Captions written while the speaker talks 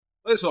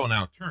Let's all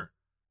now turn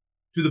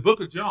to the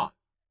book of John,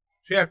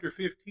 chapter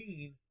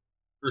 15,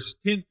 verse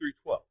 10 through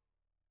 12.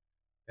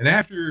 And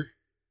after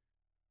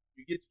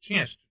you get the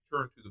chance to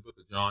turn to the book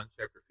of John,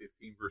 chapter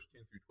 15, verse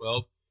 10 through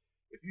 12,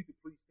 if you could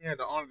please stand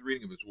to honor the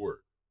reading of his word.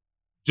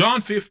 John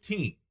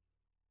 15,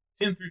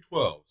 10 through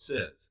 12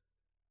 says,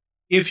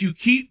 "If you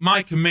keep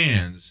my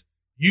commands,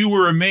 you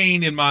will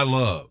remain in my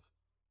love,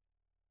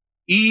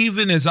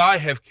 even as I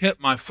have kept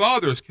my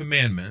Father's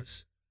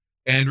commandments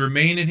and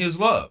remain in his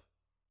love.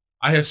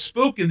 I have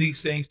spoken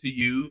these things to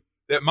you,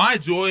 that my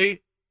joy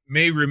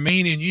may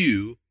remain in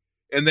you,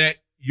 and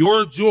that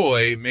your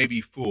joy may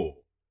be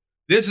full.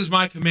 This is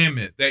my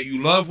commandment, that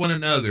you love one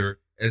another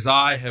as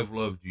I have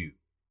loved you."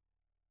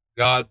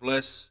 God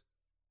bless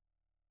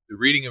the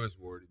reading of his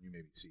word, and you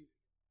may be seated.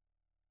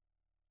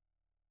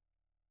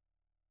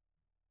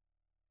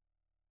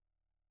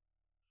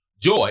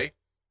 Joy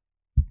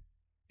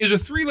is a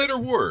three-letter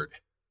word.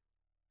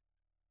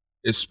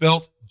 It's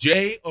spelled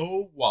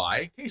J-O-Y,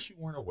 in case you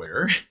weren't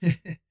aware.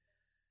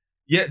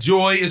 Yet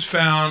joy is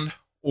found,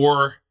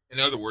 or in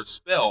other words,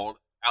 spelled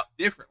out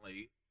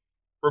differently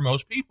for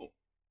most people.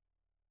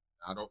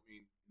 I don't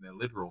mean in a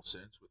literal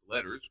sense with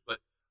letters,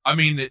 but I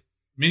mean that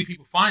many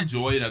people find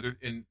joy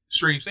in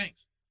strange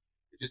things.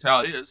 It's just how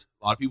it is.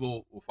 A lot of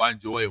people will find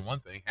joy in one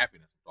thing,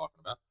 happiness I'm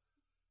talking about.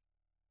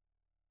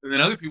 And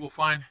then other people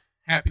find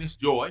happiness,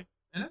 joy,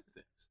 in other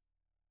things.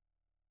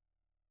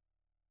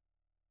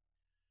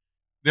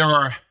 There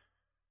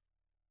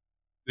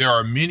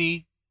are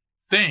many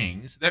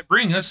things that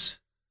bring us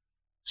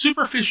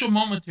superficial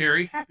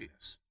momentary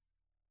happiness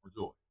or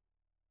joy.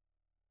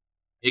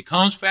 It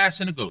comes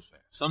fast and it goes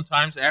fast.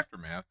 Sometimes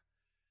aftermath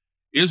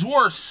is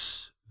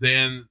worse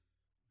than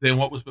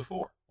what was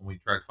before when we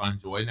try to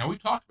find joy. Now,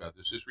 we've talked about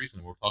this just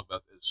recently. We'll talk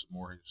about this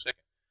more in a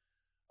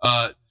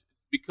second.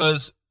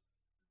 Because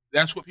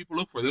that's what people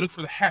look for. They look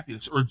for the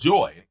happiness or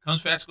joy. It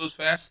comes fast, goes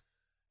fast.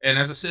 And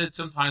as I said,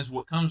 sometimes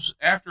what comes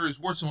after is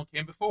worse than what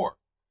came before.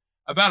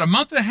 About a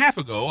month and a half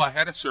ago, I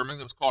had a sermon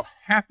that was called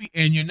Happy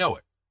and You Know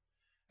It.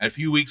 And a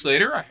few weeks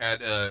later, I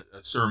had a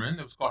sermon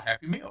that was called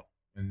Happy Meal.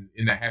 And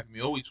in that Happy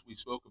Meal, we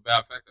spoke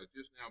about, in fact, I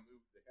just now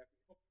moved the Happy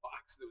Meal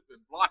box that has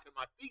been blocking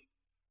my feet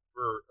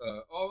for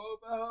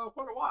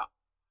quite a while.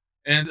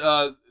 And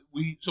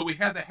we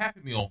had the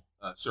Happy Meal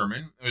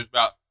sermon. It was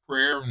about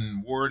prayer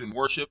and word and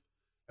worship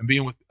and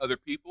being with other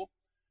people.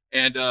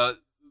 And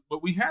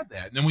but we had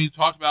that. And then we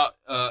talked about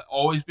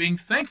always being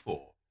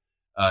thankful,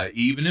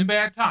 even in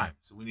bad times.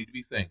 So we need to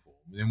be thankful.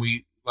 And then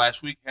we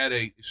last week had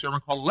a sermon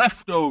called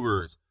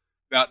Leftovers,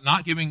 about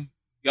not giving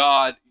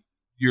God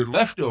your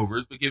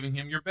leftovers, but giving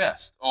him your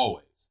best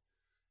always.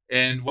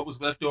 And what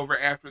was left over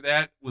after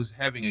that was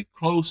having a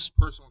close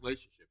personal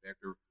relationship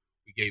after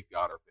we gave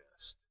God our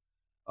best.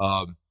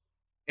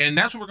 And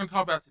that's what we're going to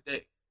talk about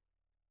today.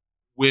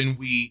 When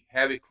we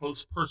have a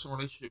close personal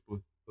relationship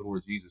with the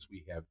Lord Jesus,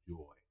 we have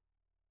joy.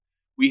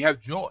 We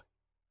have joy.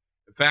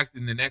 In fact,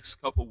 in the next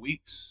couple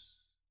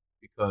weeks,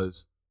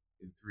 because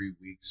in 3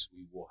 weeks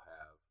we will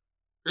have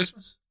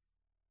Christmas.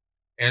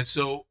 And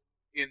so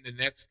in the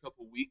next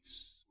couple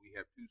weeks, we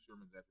have 2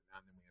 sermons after now,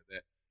 and then we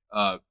have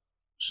that.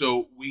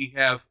 So we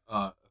have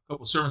a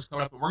couple sermons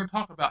coming up, and we're going to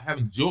talk about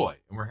having joy,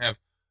 and we're going to have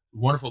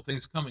wonderful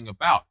things coming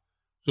about.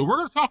 So we're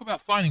going to talk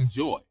about finding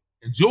joy,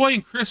 and joy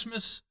in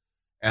Christmas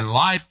and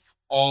life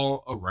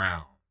all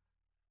around.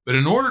 But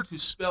in order to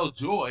spell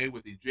joy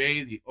with the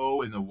J, the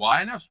O, and the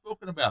Y, and I've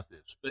spoken about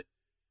this, but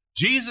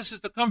Jesus is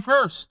to come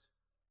first.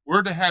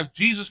 We're to have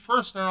Jesus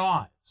first in our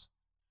lives.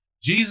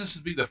 Jesus is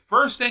to be the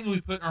first thing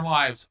we put in our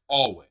lives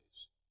always.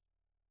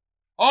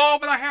 Oh,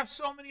 but I have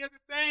so many other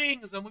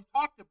things, and we've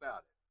talked about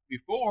it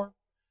before.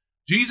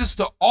 Jesus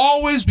to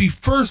always be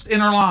first in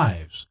our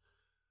lives.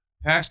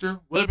 Pastor,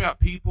 what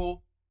about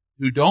people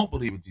who don't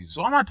believe in Jesus?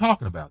 So I'm not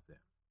talking about them.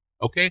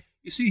 Okay?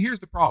 You see, here's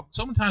the problem.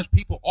 Sometimes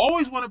people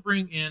always want to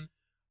bring in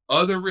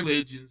other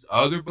religions,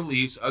 other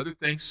beliefs, other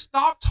things.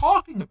 Stop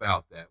talking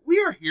about that. We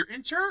are here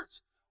in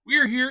church. We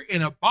are here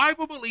in a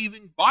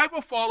Bible-believing,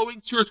 Bible-following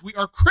church. We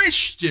are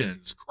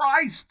Christians,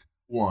 Christ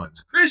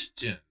ones,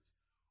 Christians.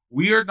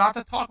 We are not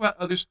to talk about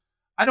others.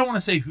 I don't want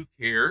to say who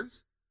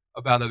cares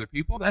about other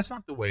people. That's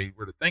not the way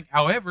we're to think.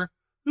 However,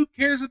 who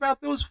cares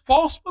about those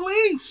false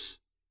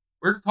beliefs?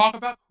 We're to talk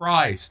about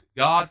Christ,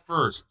 God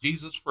first,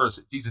 Jesus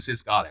first. Jesus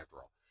is God after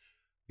all.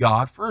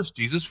 God first,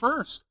 Jesus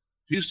first.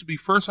 Jesus to be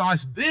first in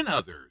life, then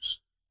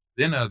others,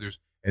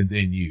 and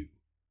then you.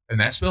 And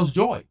that spells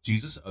joy.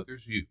 Jesus,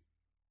 others, you.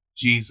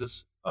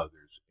 Jesus,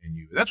 others, and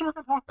you. That's what we're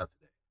going to talk about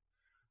today.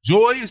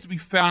 Joy is to be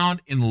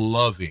found in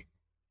loving.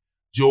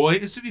 Joy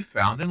is to be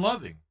found in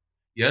loving.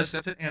 Yes,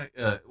 that's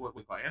what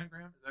we call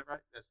anagram. Is that right?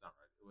 That's not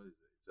right. What is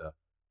it? It's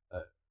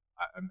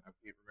I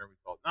can't remember what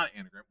it's called. Not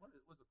anagram. What's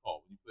it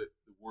called? When you put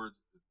the words,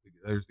 the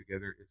letters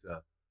together, it's I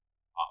can't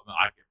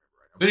remember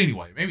right now. But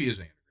anyway, maybe it is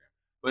an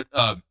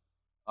anagram.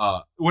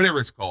 But whatever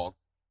it's called,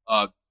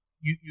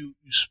 you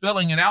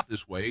spelling it out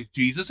this way: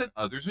 Jesus and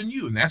others and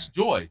you, and that's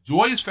joy.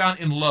 Joy is found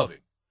in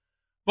loving,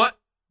 but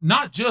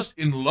not just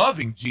in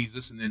loving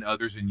Jesus and then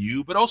others and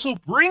you, but also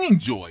bringing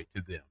joy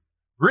to them.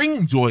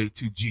 bringing joy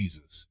to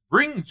Jesus,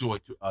 bringing joy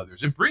to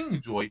others, and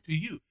bringing joy to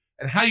you.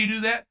 And how you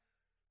do that?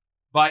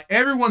 By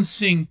everyone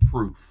seeing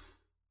proof.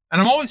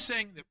 And I'm always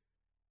saying that,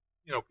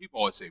 people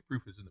always say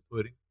proof is in the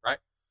pudding, right?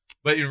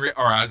 But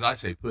or as I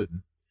say,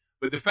 pudding.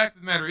 But the fact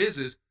of the matter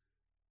is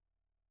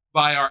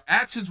by our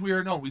actions we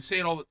are known. We say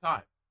it all the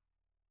time.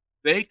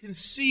 They can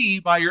see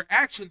by your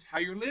actions how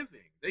you're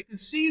living. They can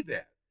see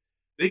that.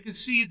 They can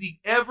see the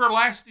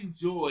everlasting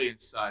joy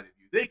inside of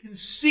you. They can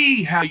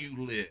see how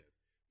you live.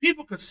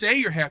 People can say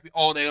you're happy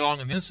all day long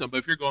and then some, but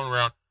if you're going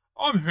around,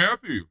 I'm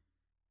happy,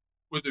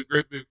 with a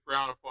great big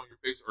frown upon your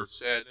face or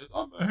sadness,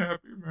 I'm a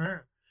happy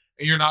man,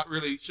 and you're not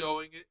really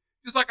showing it.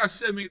 Just like I've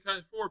said many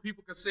times before,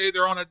 people can say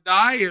they're on a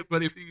diet,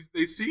 but if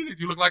they see that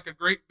you look like a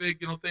great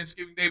big,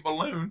 Thanksgiving Day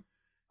balloon,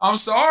 I'm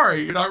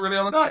sorry, you're not really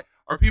on a diet.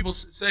 Or people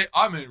say,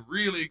 I'm in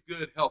really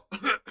good health.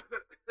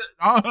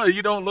 No,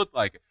 you don't look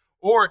like it.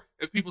 Or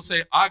if people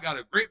say, I got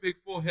a great big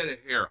full head of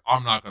hair,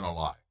 I'm not going to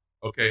lie.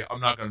 Okay, I'm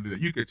not going to do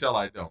that. You can tell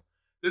I don't.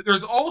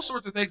 There's all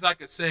sorts of things I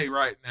could say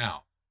right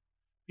now.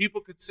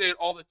 People could say it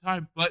all the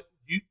time, but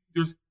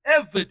there's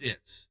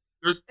evidence.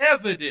 There's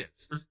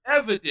evidence. There's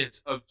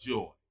evidence of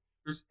joy.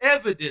 There's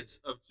evidence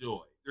of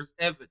joy. There's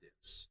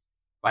evidence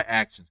by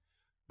actions.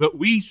 But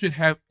we should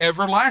have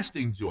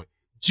everlasting joy,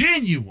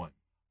 genuine,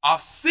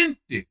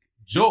 authentic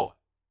joy.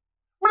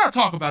 We're not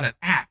talking about an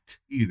act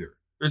either.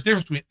 There's a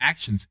difference between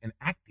actions and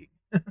acting.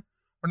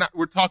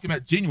 We're talking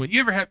about genuine. You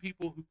ever have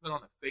people who put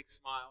on a fake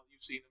smile?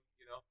 You've seen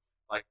them,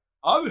 like,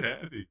 I'm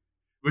happy.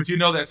 But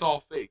that's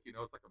all fake. It's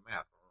like a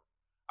mask.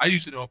 I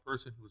used to know a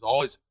person who was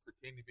always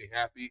pretending to be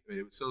happy. I mean,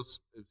 it was so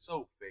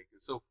fake. It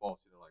was so false,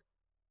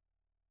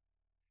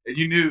 and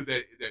you knew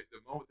that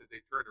the moment that they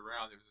turned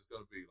around, it was just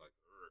going to be like,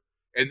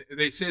 Urgh. And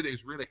they said they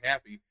was really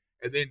happy,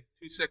 and then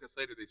 2 seconds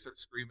later, they start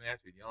screaming at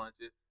you and yelling at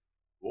you.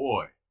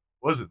 Boy,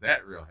 wasn't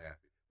that real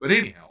happy. But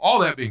anyhow, all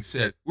that being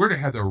said, we're to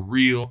have the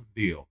real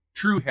deal,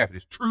 true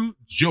happiness, true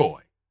joy.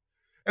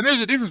 And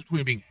there's a difference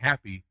between being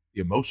happy,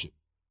 the emotion,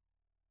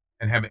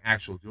 and having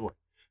actual joy.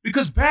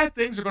 Because bad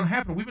things are going to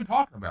happen. We've been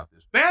talking about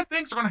this. Bad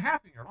things are going to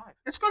happen in your life.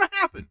 It's going to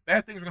happen.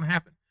 Bad things are going to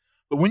happen.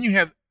 But when you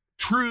have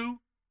true,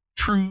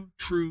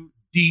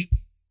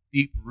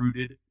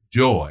 deep-rooted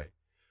joy,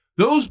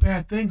 those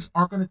bad things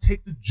aren't going to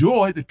take the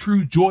joy, the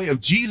true joy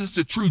of Jesus,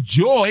 the true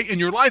joy in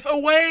your life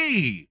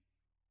away.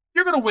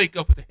 You're going to wake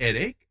up with a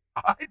headache.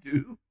 I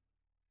do.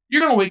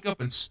 You're going to wake up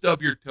and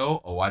stub your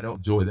toe. Oh, I don't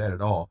enjoy that at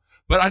all.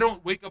 But I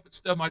don't wake up and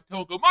stub my toe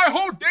and go, my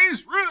whole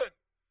day's ruined.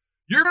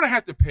 You're going to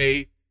have to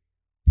pay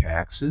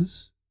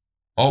taxes.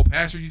 Oh,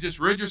 Pastor, you just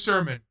read your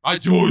sermon. My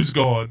joy's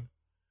gone.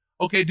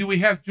 Okay, do we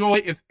have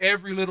joy if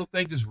every little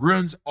thing just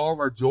ruins all of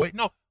our joy?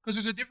 No, because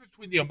there's a difference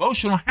between the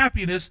emotional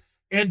happiness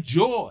and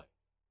joy.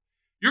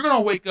 You're going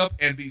to wake up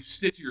and be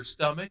sick to your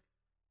stomach.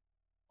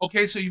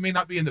 Okay, so you may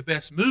not be in the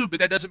best mood, but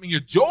that doesn't mean your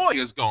joy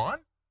is gone.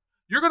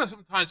 You're going to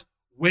sometimes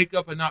wake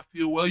up and not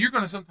feel well. You're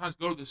going to sometimes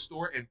go to the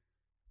store and,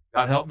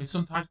 God help me,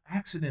 sometimes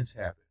accidents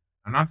happen.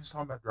 I'm not just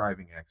talking about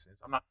driving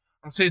accidents.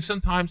 I'm saying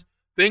sometimes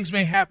things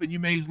may happen. You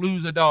may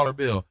lose a dollar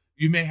bill.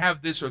 You may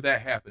have this or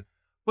that happen.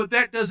 But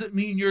that doesn't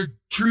mean your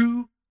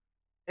true,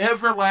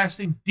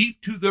 everlasting,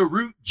 deep to the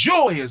root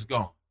joy is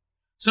gone.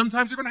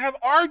 Sometimes you're going to have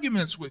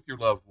arguments with your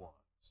loved ones.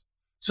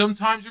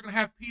 Sometimes you're going to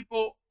have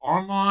people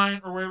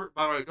online or wherever.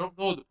 By the way, don't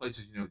go to the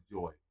places you know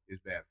joy is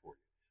bad for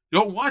you.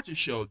 Don't watch a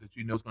show that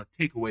you know is going to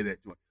take away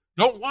that joy.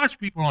 Don't watch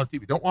people on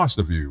TV. Don't watch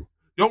The View.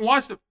 Don't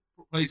watch the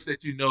place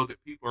that you know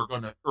that people are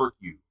going to hurt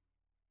you.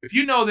 If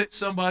you know that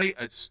somebody,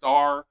 a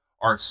star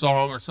or a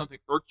song or something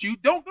hurts you,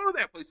 don't go to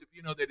that place if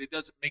you know that it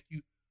doesn't make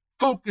you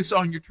focus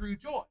on your true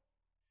joy.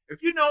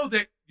 If you know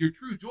that your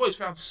true joy is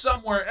found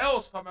somewhere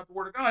else, talking about the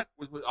Word of God,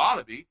 which ought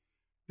to be,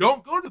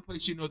 don't go to the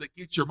place you know that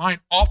gets your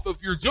mind off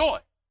of your joy.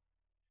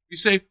 You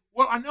say,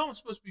 well, I know I'm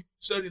supposed to be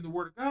studying the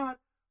Word of God,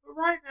 but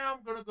right now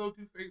I'm going to go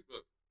to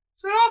Facebook.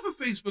 Stay off of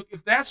Facebook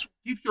if that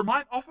keeps your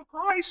mind off of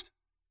Christ.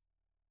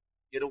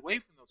 Get away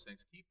from those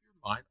things. Keep your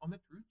mind on the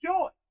true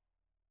joy.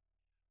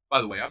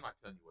 By the way, I'm not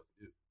telling you what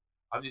to do.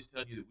 I'm just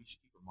telling you that we should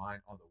keep our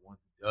mind on the one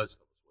who does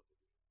tell us what to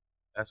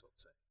do. That's what I'm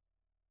saying.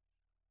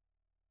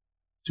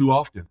 Too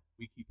often,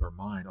 we keep our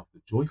mind off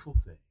the joyful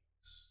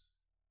things,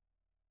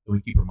 and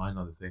we keep our mind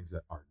on the things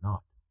that are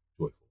not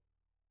joyful.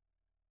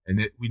 And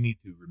that we need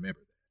to remember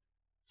that.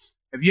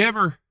 Have you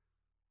ever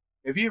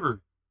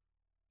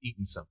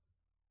eaten something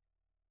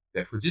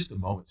that for just a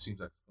moment seems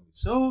like it's going to be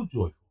so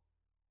joyful,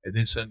 and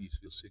then suddenly you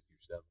feel sick to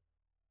your stomach,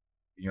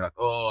 and you're like,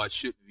 oh, I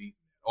shouldn't have eaten that.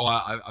 Oh,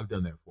 I've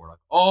done that before. Like,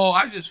 oh,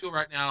 I just feel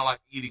right now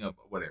like eating a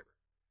whatever.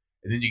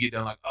 And then you get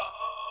done like,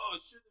 oh, I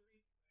shouldn't have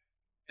eaten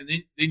that.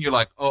 And then you're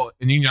like, oh,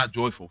 and then you're not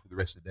joyful for the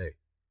rest of the day.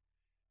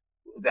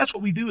 That's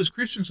what we do as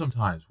Christians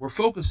sometimes. We're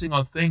focusing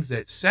on things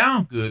that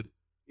sound good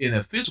in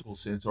a physical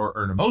sense or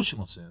an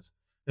emotional sense.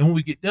 And when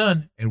we get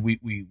done and we've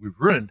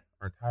ruined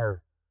our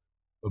entire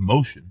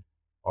emotion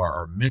or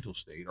our mental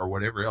state or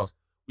whatever else,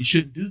 we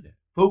shouldn't do that.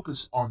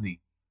 Focus on the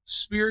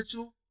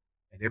spiritual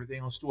and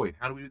everything else joy. And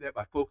how do we do that?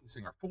 By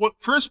focusing our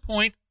first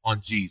point on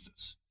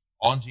Jesus.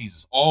 On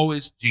Jesus.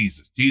 Always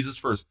Jesus. Jesus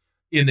first.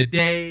 In the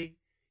day,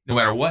 no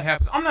matter what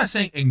happens. I'm not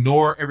saying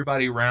ignore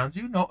everybody around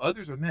you. No,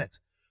 others are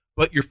next.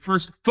 But your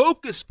first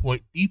focus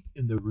point deep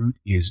in the root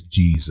is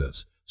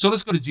Jesus. So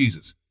let's go to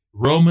Jesus.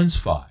 Romans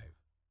 5,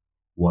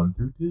 1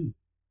 through 2.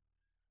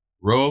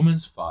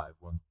 Romans 5,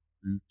 1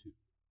 through 2.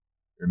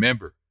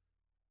 Remember,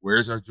 where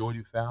is our joy to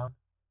be found?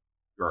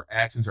 Our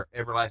actions are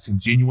everlasting,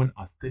 genuine,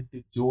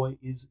 authentic joy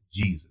is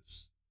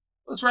Jesus.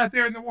 Well, it's right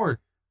there in the word.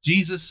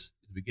 Jesus is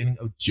the beginning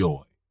of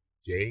joy.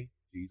 J,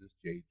 Jesus,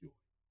 J, joy.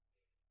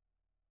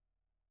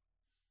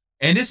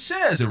 And it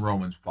says in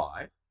Romans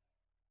 5,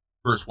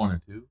 verse 1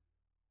 and 2,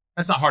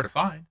 that's not hard to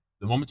find.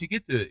 The moment you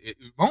get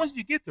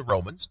to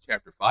Romans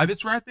chapter 5,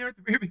 it's right there at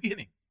the very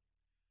beginning.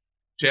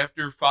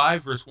 Chapter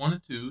 5, verse 1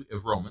 and 2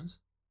 of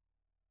Romans,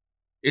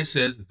 it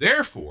says,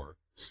 therefore,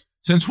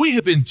 since we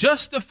have been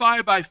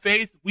justified by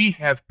faith, we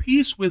have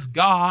peace with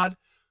God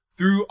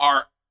through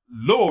our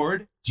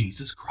Lord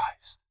Jesus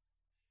Christ.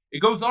 It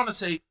goes on to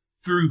say,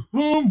 through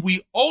whom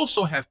we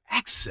also have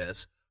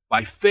access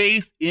by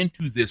faith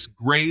into this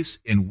grace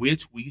in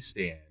which we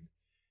stand.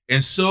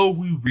 And so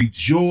we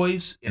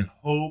rejoice in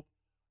hope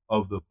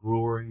of the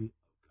glory of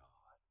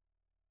God.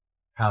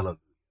 Hallelujah.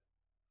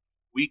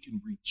 We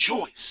can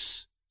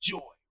rejoice. Joy.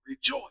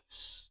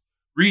 Rejoice.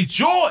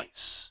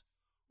 Rejoice.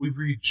 We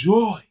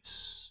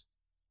rejoice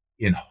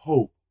in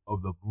hope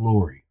of the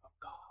glory of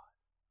God.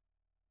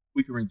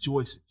 We can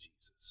rejoice in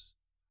Jesus.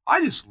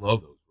 I just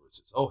love those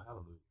verses. Oh,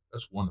 hallelujah.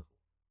 That's wonderful.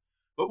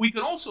 But we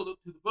can also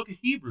look to the book of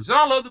Hebrews. And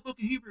I love the book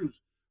of Hebrews.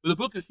 The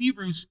book of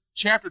Hebrews,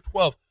 chapter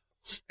 12.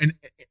 And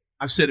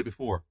I've said it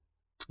before.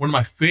 One of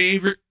my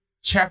favorite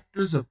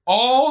chapters of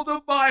all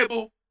the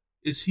Bible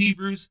is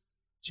Hebrews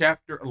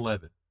chapter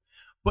 11.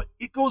 But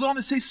it goes on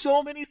to say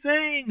so many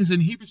things in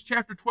Hebrews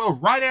chapter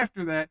 12. Right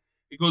after that,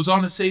 it goes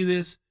on to say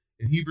this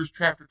in Hebrews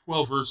chapter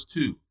 12, verse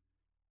 2.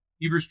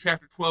 Hebrews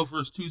chapter 12,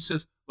 verse 2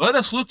 says, let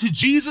us look to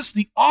Jesus,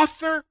 the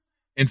author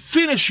and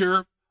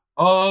finisher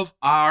of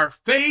our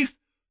faith,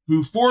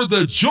 who for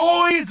the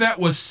joy that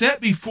was set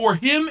before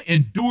him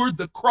endured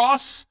the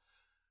cross,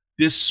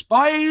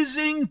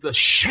 despising the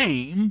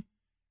shame,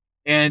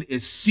 and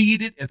is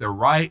seated at the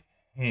right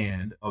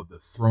hand of the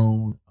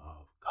throne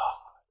of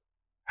God.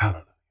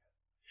 Hallelujah.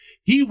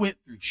 He went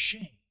through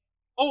shame.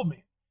 Oh,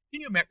 man.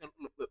 Can you imagine?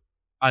 Look.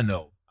 I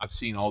know. I've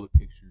seen all the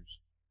pictures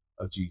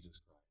of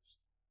Jesus Christ.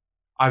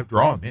 I've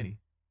drawn many.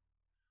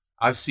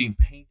 I've seen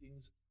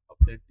paintings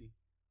aplenty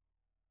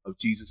of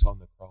Jesus on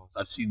the cross.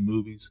 I've seen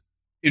movies.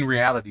 In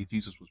reality,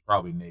 Jesus was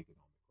probably naked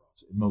on the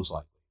cross. And most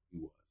likely, he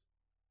was.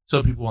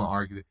 Some people want to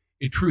argue that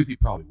in truth, he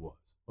probably was.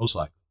 Most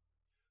likely.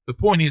 The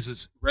point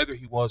is whether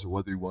he was or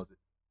whether he wasn't,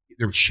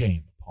 there was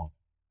shame upon him.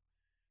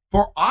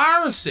 For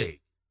our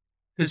sake,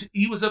 because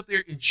he was up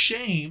there in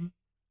shame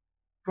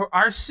for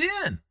our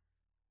sin.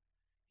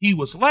 He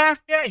was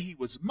laughed at, he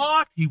was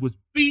mocked, he was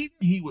beaten,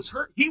 he was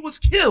hurt, he was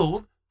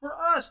killed for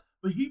us.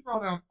 But he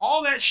brought on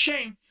all that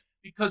shame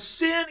because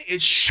sin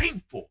is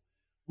shameful.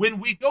 When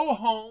we go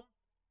home,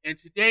 and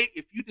today,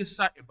 if you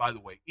decide, and by the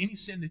way, any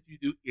sin that you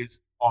do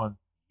is on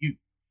you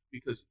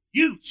because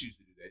you choose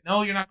to do that.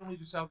 No, you're not going to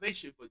lose your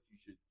salvation, but you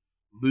should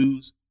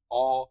lose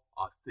all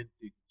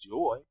authentic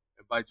joy.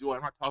 And by joy,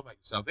 I'm not talking about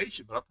your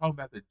salvation, but I'm talking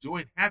about the joy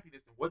and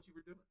happiness in what you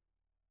were doing.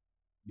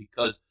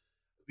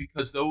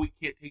 Because though we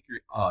can't take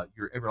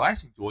your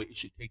everlasting joy, it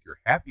should take your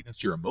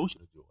happiness, your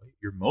emotion of joy,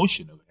 your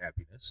emotion of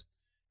happiness,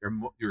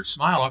 your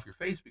smile off your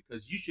face,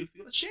 because you should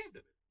feel ashamed of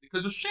it,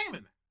 because there's shame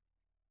in that.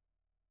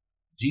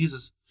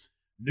 Jesus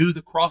knew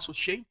the cross was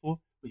shameful,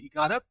 but he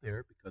got up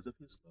there because of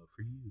his love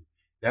for you.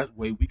 That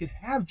way we could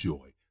have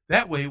joy.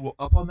 That way, we're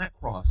up on that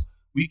cross,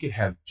 we could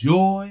have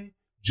joy,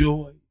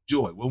 joy,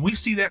 joy. When we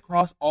see that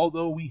cross,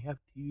 although we have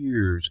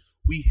tears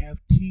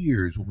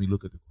when we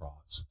look at the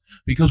cross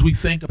because we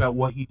think about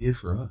what he did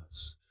for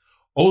us.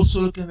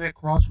 Also, looking at that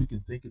cross, we can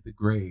think of the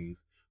grave.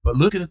 But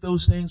looking at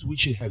those things, we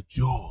should have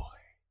joy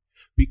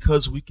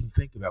because we can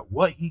think about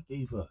what he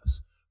gave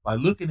us. By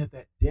looking at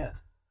that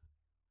death,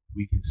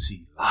 we can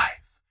see life.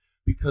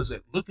 Because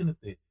at looking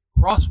at the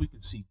cross, we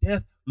can see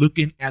death.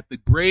 Looking at the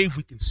grave,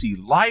 we can see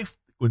life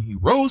when he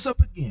rose up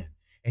again.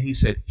 And he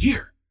said,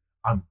 here,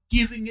 I'm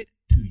giving it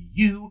to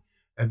you.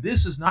 And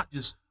this is not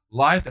just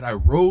life that I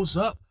rose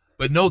up,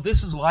 but no,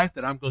 this is life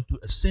that I'm going to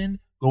ascend,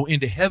 go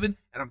into heaven,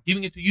 and I'm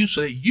giving it to you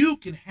so that you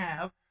can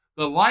have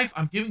the life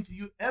I'm giving to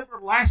you,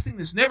 everlasting,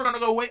 that's never going to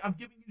go away. I'm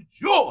giving you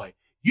joy.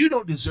 You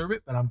don't deserve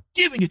it, but I'm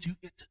giving it to you.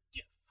 It's a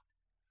gift.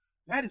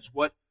 That is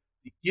what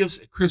the gifts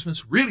at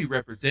Christmas really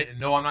represent. And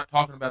no, I'm not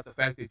talking about the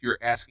fact that you're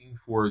asking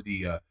for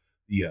the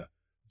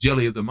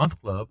Jelly of the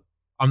Month Club.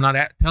 I'm not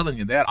telling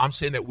you that. I'm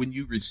saying that when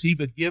you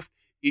receive a gift,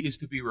 it is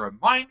to be a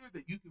reminder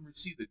that you can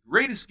receive the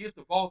greatest gift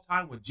of all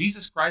time when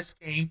Jesus Christ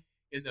came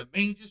in the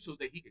manger so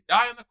that he could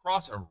die on the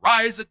cross and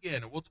rise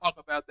again. And we'll talk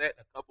about that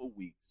in a couple of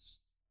weeks.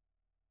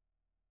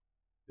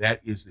 That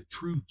is the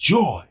true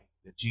joy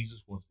that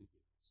Jesus wants to give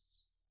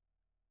us.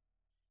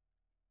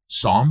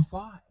 Psalm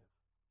 5,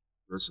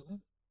 verse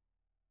 11.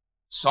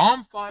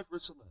 Psalm 5,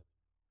 verse 11.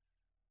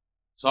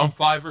 Psalm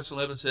 5 verse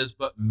 11 says,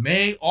 but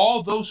may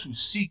all those who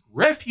seek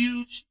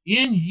refuge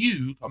in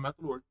you, talking about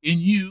the Lord, in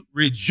you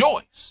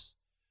rejoice.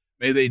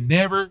 May they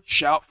never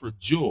shout for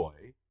joy.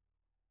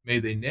 May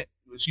they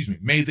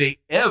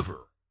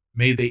ever,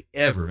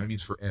 that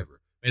means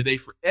forever. May they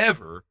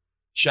forever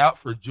shout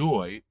for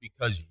joy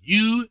because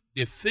you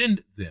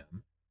defend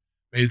them.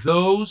 May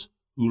those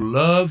who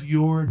love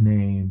your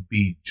name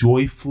be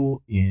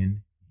joyful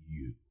in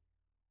you.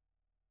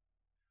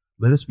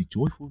 Let us be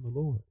joyful in the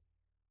Lord.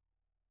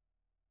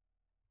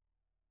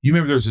 You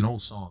remember there's an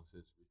old song that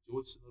says,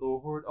 rejoice in the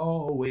Lord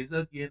always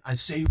again. I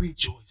say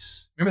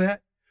rejoice. Remember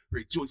that?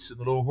 Rejoice in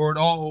the Lord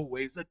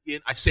always again.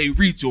 I say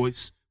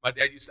rejoice. I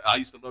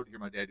used to love to hear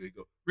my dad do it.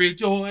 Go,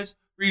 rejoice,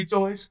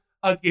 rejoice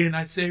again.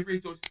 I say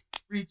rejoice,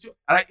 rejoice.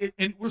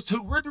 And we're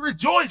to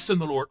rejoice in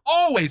the Lord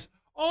always.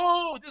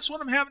 Oh, just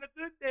when I'm having a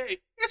good day.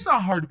 It's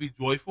not hard to be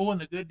joyful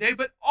in a good day,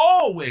 but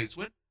always,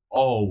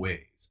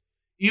 always.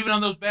 Even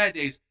on those bad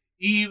days,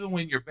 even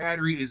when your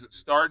battery isn't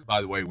starting. By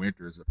the way,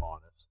 winter is upon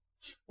us.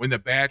 When the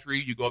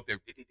battery, you go up there,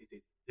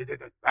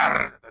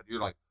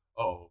 you're like,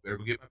 oh, better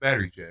go get my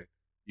battery checked.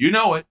 You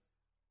know it.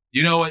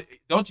 You know it.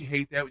 Don't you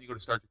hate that when you go to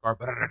start your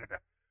car?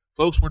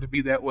 Folks were to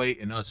be that way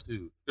in us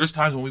too. There's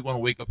times when we want to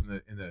wake up in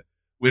the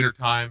winter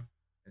time,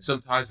 and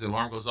sometimes the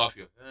alarm goes off.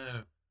 You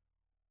go,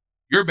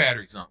 your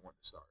battery's not wanting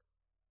to start.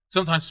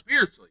 Sometimes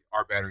spiritually,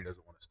 our battery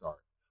doesn't want to start.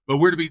 But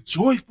we're to be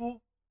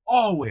joyful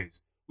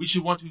always. We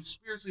should want to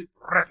spiritually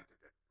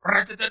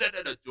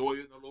joy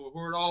in the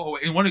Lord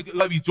always, and want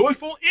to be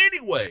joyful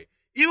anyway,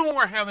 even when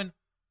we're having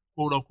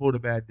quote unquote a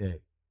bad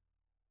day.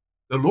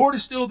 The Lord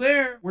is still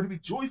there. We're to be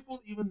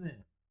joyful even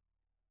then.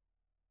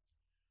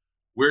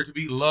 We're to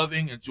be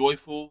loving and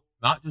joyful,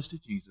 not just to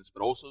Jesus,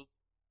 but also to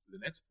the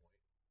next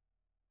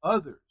point,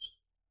 others.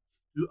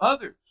 To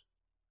others.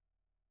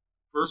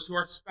 First to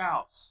our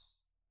spouse,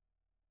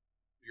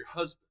 to your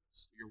husbands,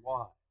 to your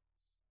wives,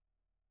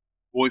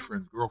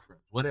 boyfriends,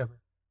 girlfriends, whatever.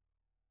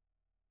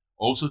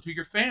 Also to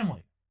your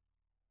family,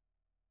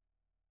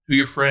 to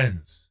your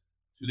friends,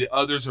 to the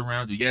others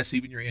around you. Yes,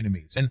 even your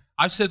enemies. And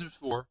I've said this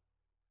before,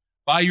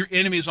 by your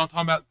enemies, I'm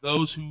talking about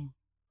those who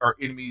are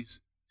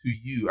enemies to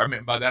you. I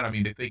mean, by that, I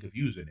mean they think of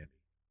you as an enemy.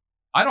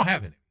 I don't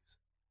have enemies.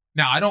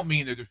 Now, I don't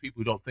mean that there's people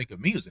who don't think of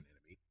me as an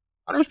enemy.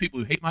 There's people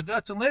who hate my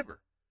guts and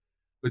liver.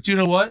 But you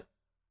know what?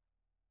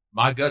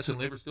 My guts and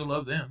liver still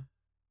love them.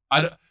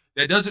 That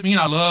doesn't mean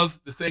I love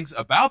the things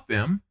about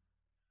them.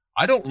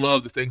 I don't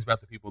love the things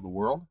about the people of the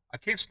world. I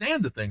can't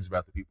stand the things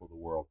about the people of the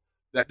world.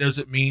 That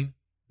doesn't mean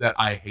that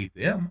I hate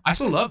them. I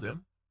still love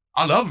them.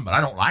 I love them, but I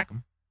don't like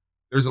them.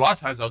 There's a lot of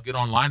times I'll get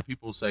online and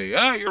people will say,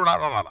 you're la,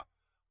 la, la, la.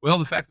 Well,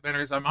 the fact of the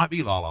matter is I might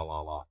be la, la, la,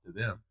 la to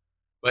them.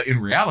 But in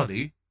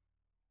reality,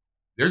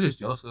 they're just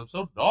jealous because I'm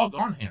so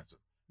doggone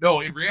handsome. No,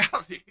 in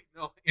reality,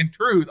 no, in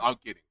truth, I'm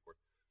kidding.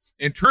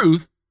 In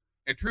truth,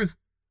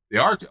 they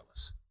are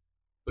jealous.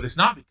 But it's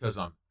not because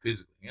I'm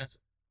physically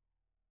handsome.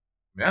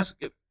 I mean, that's a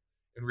given.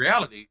 In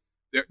reality,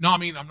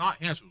 I'm not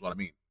handsome is what I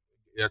mean.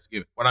 That's a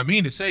given. What I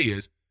mean to say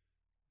is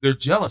they're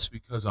jealous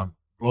because I'm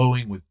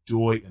glowing with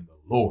joy in the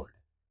Lord.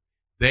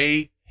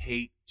 They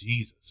hate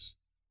Jesus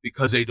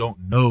because they don't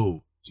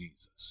know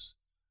Jesus.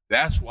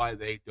 That's why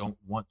they don't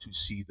want to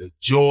see the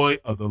joy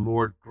of the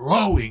Lord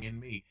glowing in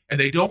me. And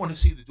they don't want to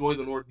see the joy of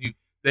the Lord in you.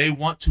 They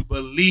want to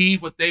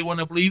believe what they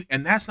want to believe,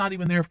 and that's not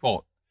even their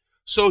fault.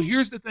 So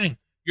here's the thing.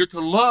 You're to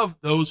love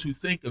those who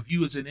think of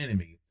you as an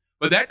enemy.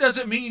 But that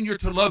doesn't mean you're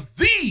to love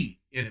the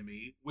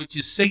enemy, which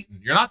is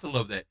Satan. You're not to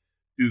love that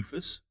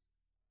doofus.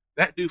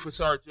 That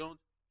doofus, R. Jones,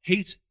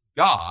 hates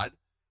God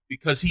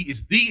because he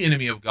is the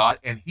enemy of God,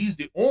 and he's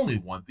the only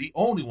one,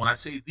 I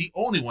say the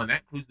only one,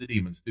 that includes the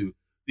demons too,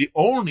 the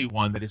only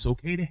one that it's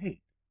okay to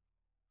hate.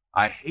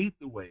 I hate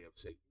the way of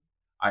Satan.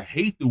 I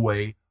hate the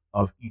way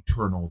of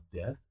eternal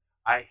death.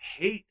 I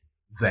hate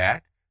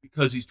that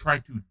because he's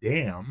trying to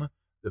damn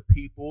the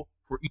people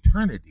for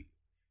eternity.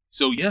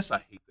 So yes,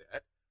 I hate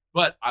that.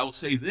 But I will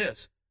say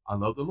this, I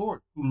love the Lord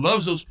who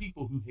loves those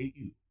people who hate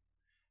you.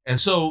 And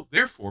so,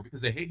 therefore,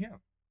 because they hate him,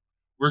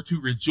 we're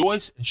to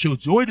rejoice and show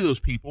joy to those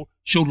people,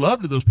 show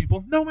love to those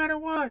people, no matter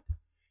what.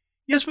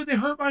 Yes, but they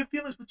hurt my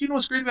feelings, but you know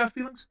what's great about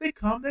feelings? They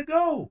come, they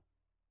go.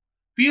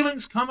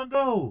 Feelings come and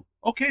go.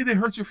 Okay, they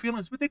hurt your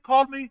feelings, but they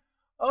called me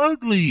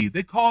ugly.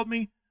 They called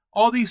me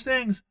all these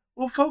things.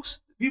 Well,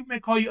 folks, people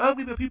may call you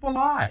ugly, but people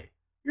lie.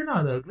 You're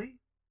not ugly.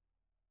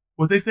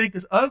 What they think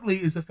is ugly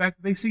is the fact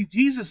that they see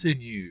Jesus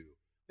in you.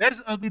 That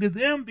is ugly to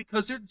them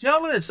because they're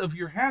jealous of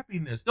your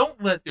happiness.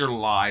 Don't let their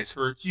lies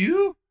hurt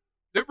you.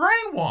 They're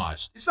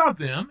brainwashed. It's not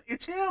them.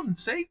 It's him,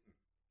 Satan.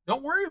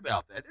 Don't worry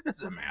about that. It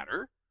doesn't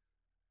matter.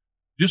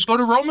 Just go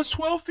to Romans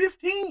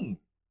 12:15.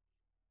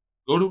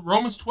 Go to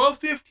Romans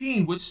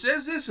 12:15, which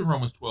says this in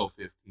Romans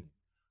 12:15.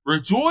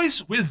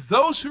 Rejoice with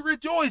those who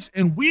rejoice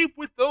and weep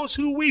with those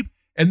who weep.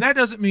 And that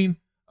doesn't mean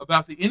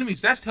about the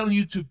enemies. That's telling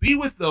you to be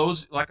with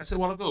those, like I said a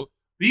while ago,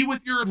 be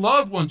with your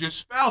loved ones, your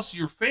spouse,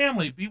 your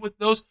family, be with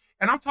those.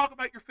 And I'm talking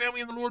about your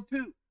family in the Lord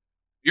too.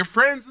 Your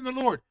friends in the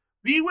Lord.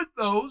 Be with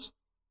those.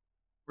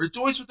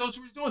 Rejoice with those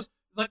who rejoice.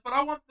 It's like, but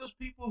I want those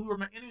people who are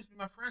my enemies to be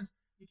my friends.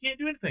 You can't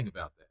do anything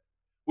about that.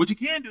 What you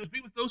can do is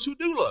be with those who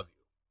do love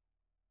you.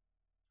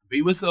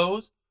 Be with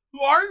those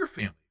who are your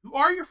family, who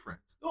are your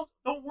friends.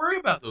 Don't worry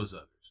about those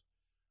others.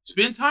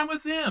 Spend time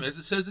with them, as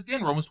it says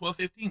again, Romans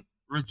 12:15.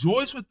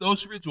 Rejoice with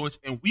those who rejoice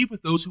and weep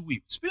with those who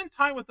weep. Spend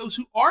time with those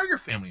who are your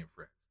family and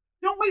friends.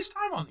 Don't waste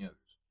time on the others.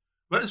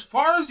 But as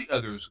far as the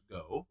others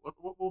go,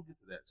 we'll get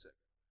to that in a second.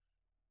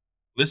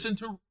 Listen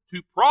to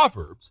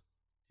Proverbs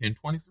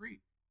 10:23.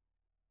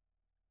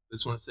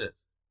 This one says,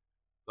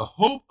 the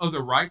hope of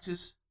the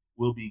righteous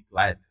will be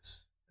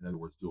gladness. In other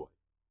words, joy.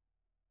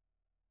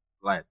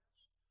 Gladness.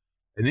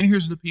 And then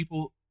here's the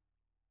people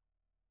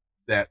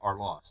that are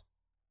lost.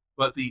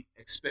 But the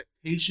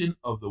expectation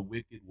of the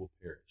wicked will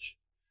perish.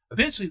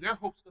 Eventually, their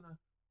hope's going to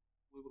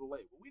dwindle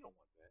away. But we don't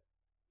want that.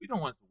 We don't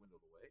want it to dwindle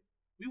away.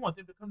 We want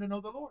them to come to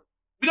know the Lord.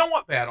 We don't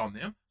want bad on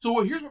them.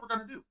 So here's what we're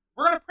going to do.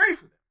 We're going to pray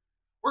for them.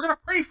 We're going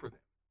to pray for them.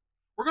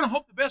 We're going to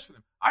hope the best for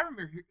them. I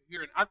remember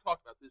hearing, I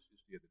talked about this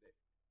just the other day.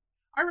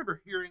 I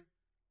remember hearing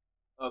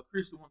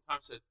Kristen one time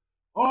said,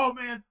 oh,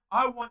 man,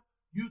 I want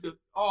you to,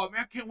 oh,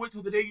 man, I can't wait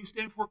till the day you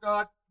stand before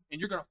God and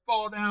you're going to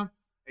fall down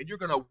and you're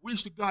going to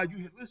wish to God you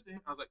had listened to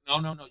him. I was like, no,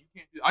 you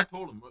can't do that. I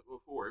told him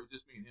before. It was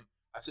just me and him.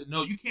 I said,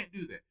 no, you can't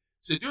do that.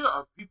 I said, there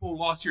are people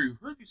lost here who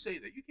heard you say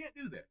that. You can't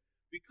do that.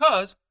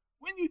 Because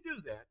when you do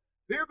that,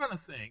 they're going to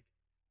think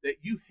that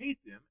you hate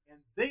them and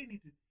they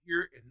need to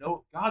hear and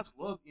know God's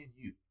love in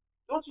you.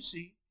 Don't you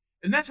see?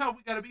 And that's how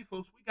we got to be,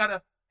 folks. We got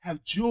to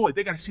have joy.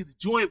 They got to see the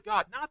joy of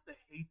God, not the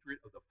hatred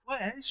of the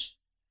flesh.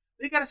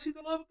 They got to see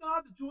the love of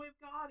God, the joy of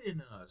God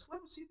in us. Let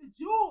them see the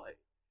joy.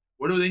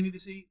 What do they need to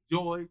see?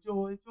 Joy,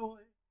 joy, joy.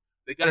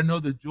 They got to know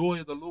the joy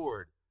of the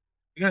Lord.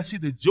 They got to see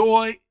the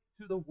joy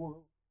to the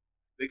world.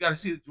 They got to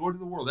see the joy to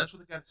the world. That's what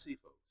they got to see,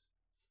 folks.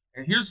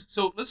 And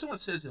so listen what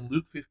it says in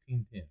Luke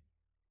 15:10. It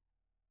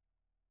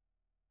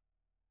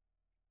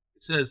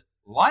says,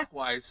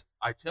 likewise,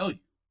 I tell you,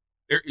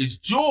 there is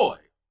joy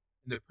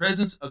in the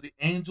presence of the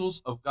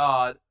angels of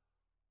God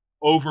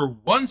over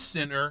one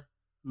sinner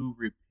who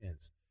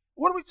repents.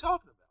 What are we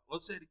talking about?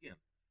 Let's say it again.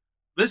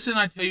 Listen,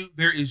 I tell you,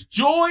 there is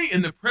joy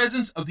in the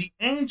presence of the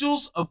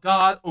angels of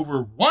God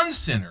over one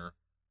sinner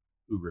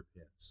who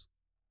repents.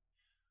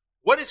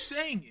 What it's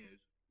saying is,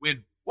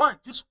 when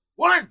just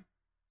one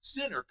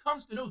sinner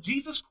comes to know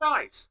Jesus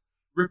Christ,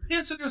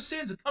 repents of their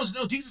sins, and comes to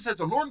know Jesus as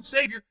their Lord and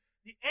Savior,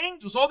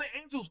 all the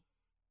angels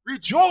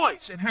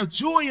rejoice and have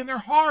joy in their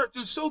hearts.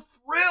 They're so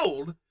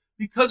thrilled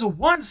because of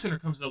one sinner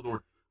comes to know the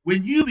Lord.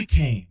 When you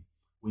became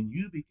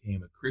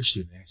a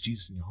Christian and asked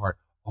Jesus in your heart,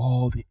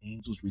 all the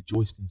angels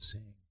rejoiced and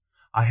sang.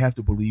 I have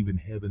to believe in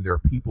heaven there are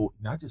people,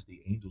 not just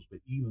the angels, but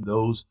even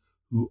those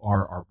who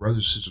are our brothers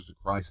and sisters in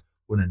Christ.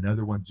 When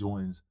another one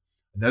joins,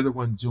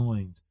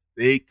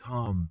 they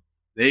come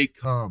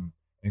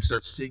and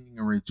start singing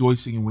and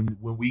rejoicing. And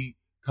when we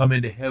come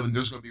into heaven,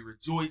 there's going to be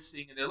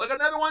rejoicing. And they're like,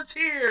 another one's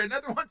here.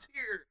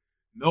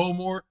 No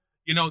more,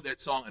 that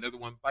song, another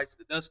one bites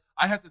the dust.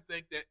 I have to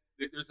think that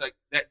there's like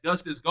that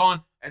dust is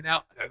gone, and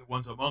now another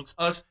one's amongst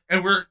us,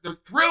 and they're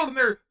thrilled and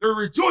they're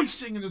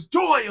rejoicing, and there's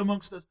joy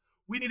amongst us.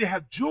 We need to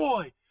have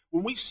joy.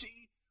 When we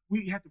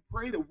have to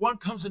pray that one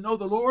comes to know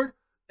the Lord,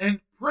 and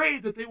pray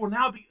that they will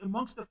now be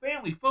amongst the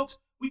family. Folks,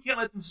 we can't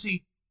let them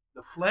see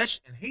the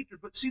flesh and hatred,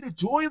 but see the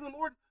joy of the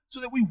Lord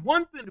so that we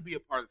want them to be a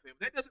part of the family.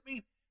 That doesn't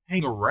mean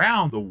hang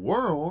around the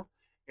world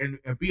and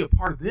be a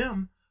part of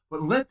them,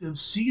 but let them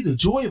see the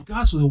joy of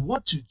God so they'll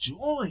want to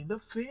join the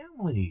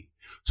family.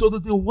 So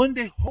that they'll one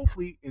day,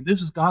 hopefully, and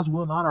this is God's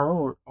will, not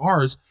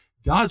ours,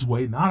 God's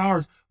way, not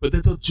ours, but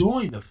that they'll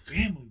join the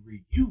family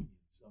reunion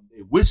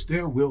someday, which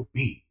there will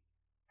be.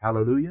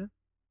 Hallelujah.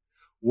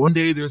 One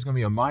day there's going to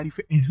be a mighty,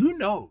 and who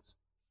knows,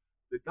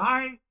 the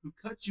guy who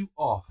cut you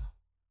off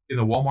in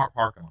the Walmart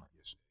parking lot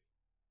yesterday,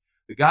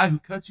 the guy who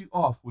cut you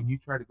off when you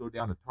tried to go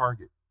down to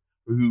Target,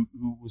 who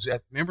was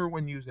remember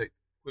when you was at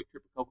Quick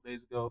Trip a couple days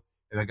ago,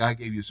 and the guy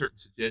gave you a certain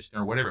suggestion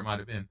or whatever it might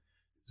have been.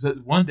 So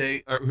one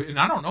day, and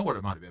I don't know what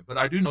it might have been, but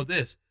I do know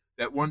this,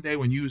 that one day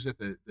when you was at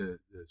the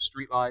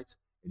street lights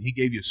and he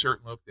gave you a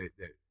certain look that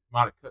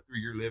might have cut through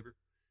your liver,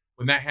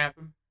 when that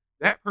happened,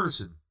 that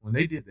person, when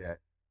they did that,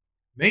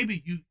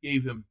 maybe you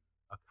gave him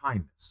a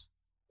kindness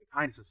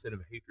instead of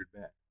a hatred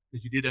back,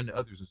 because you did unto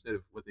others instead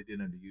of what they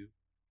did unto you.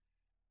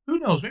 Who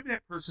knows? Maybe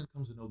that person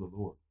comes to know the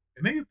Lord.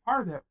 And maybe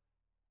part of that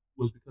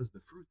was because of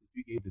the fruit that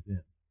you gave to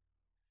them.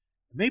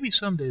 And maybe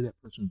someday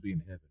that person will be in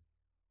heaven.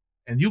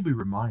 And you'll be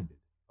reminded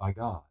by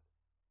God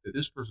that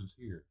this person's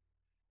here.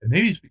 And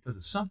maybe it's because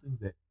of something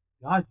that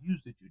God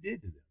used that you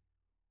did to them.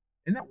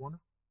 Isn't that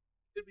wonderful?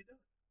 It could be done.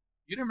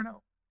 You never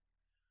know.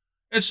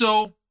 And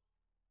so,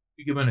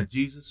 we give unto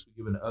Jesus, we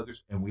give unto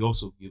others, and we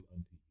also give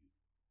unto you.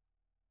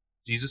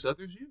 Jesus,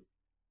 others, you.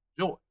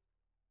 Joy.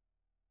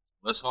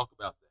 Let's talk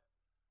about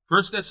that.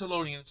 1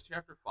 Thessalonians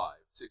chapter 5,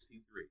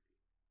 16 through 18.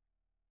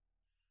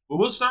 But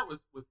we'll start with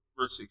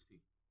verse 16.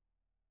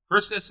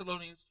 1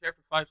 Thessalonians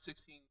chapter 5,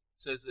 16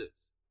 says this.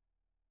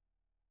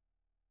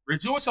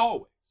 Rejoice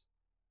always.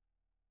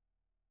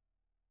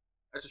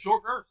 That's a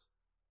short verse.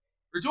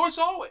 Rejoice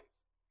always.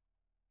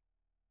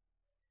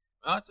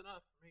 Well, that's enough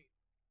for me.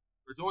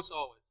 Rejoice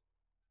always.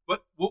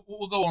 But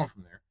we'll go on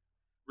from there.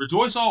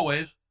 Rejoice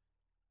always,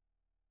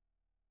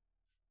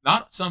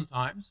 not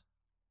sometimes,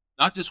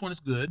 not just when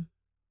it's good.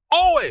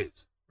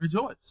 Always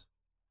rejoice.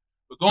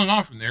 But going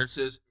on from there, it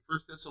says in 1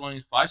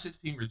 Thessalonians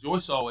 5:16,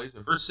 rejoice always.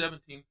 In verse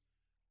 17,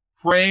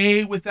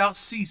 pray without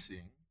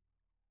ceasing.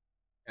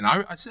 And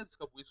I said this a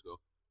couple weeks ago.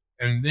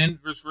 And then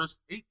verse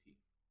 18.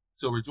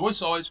 So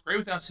rejoice always, pray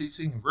without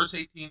ceasing. In verse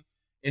 18,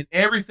 in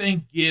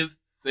everything give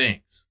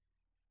thanks.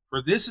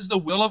 For this is the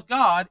will of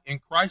God in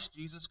Christ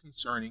Jesus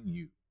concerning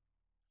you.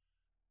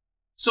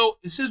 So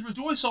it says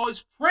rejoice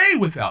always, pray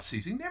without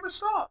ceasing. Never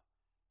stop.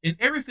 In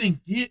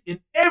everything give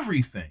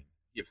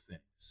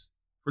thanks.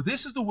 For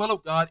this is the will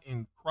of God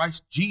in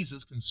Christ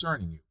Jesus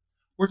concerning you.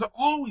 We're to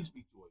always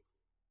be joyful.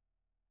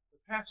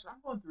 But Pastor,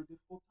 I'm going through a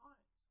difficult time.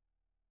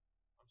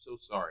 I'm so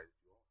sorry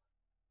that you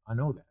are. I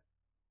know that.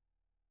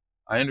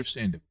 I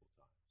understand difficult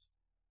times.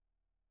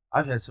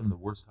 I've had some of the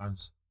worst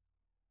times.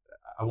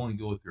 I won't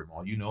go through them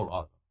all. You know a lot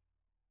of them.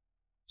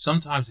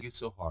 Sometimes it gets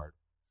so hard,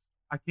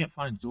 I can't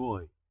find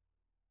joy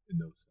in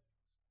those things.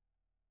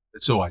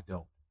 And so I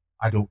don't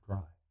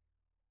cry.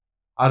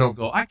 I don't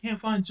go, I can't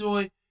find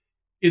joy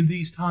in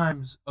these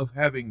times of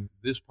having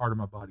this part of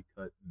my body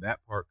cut and that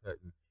part cut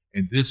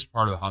and this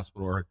part of the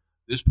hospital or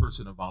this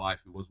person of my life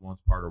who was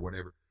once part or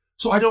whatever.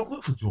 So I don't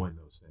look for joy in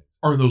those things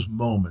or in those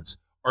moments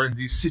or in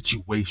these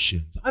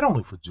situations. I don't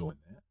look for joy in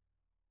that.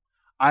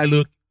 I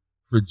look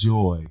for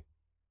joy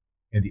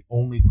in the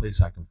only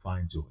place I can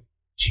find joy,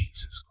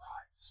 Jesus Christ.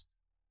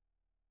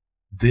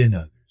 Then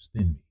others,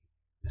 then me.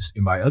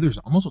 And by others,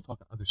 I'm also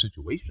talking other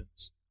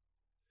situations.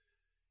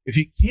 If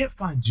you can't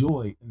find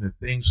joy in the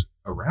things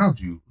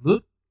around you,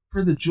 look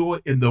for the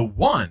joy in the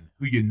one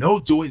who you know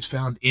joy is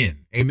found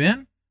in.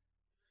 Amen?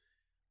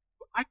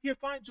 I can't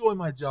find joy in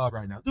my job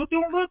right now.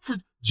 Don't look for,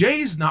 J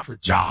is not for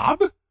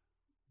job.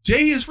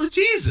 J is for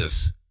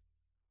Jesus.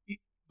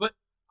 But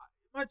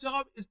my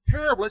job is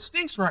terrible. It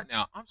stinks right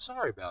now. I'm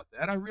sorry about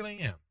that. I really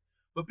am.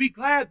 But be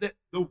glad that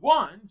the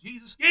one,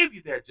 Jesus gave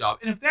you that job.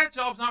 And if that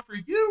job's not for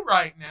you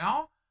right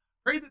now,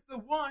 pray that the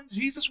one,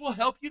 Jesus, will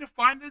help you to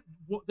find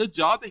the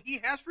job that he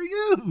has for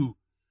you.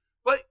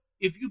 But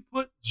if you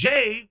put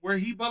J where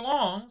he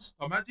belongs,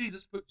 talking about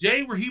Jesus, put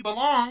J where he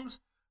belongs,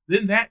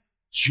 then that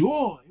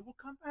joy will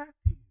come back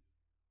to you.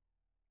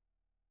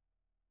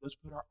 Let's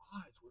put our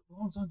eyes where it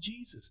belongs, on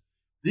Jesus.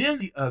 Then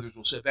the others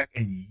will sit back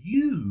and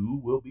you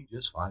will be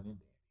just fine and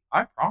dandy.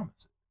 I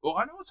promise it. Well,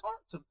 I know it's hard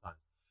sometimes.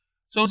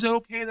 So is it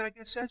okay that I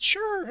get sad?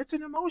 Sure, it's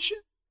an emotion.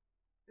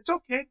 It's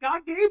okay.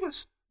 God gave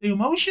us the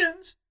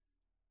emotions.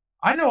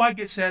 I know I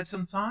get sad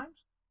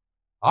sometimes.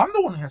 I'm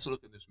the one who has to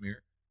look in this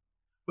mirror.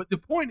 But the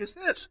point is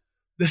this.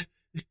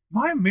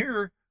 My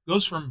mirror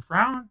goes from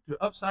frown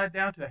to upside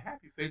down to a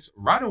happy face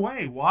right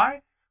away.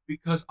 Why?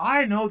 Because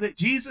I know that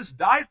Jesus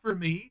died for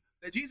me,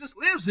 that Jesus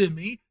lives in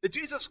me, that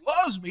Jesus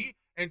loves me,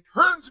 and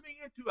turns me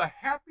into a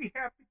happy,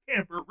 happy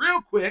camper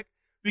real quick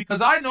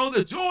because I know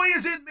the joy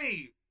is in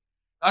me.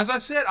 As I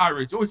said, I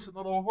rejoice in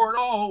the Lord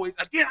always.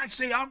 Again, I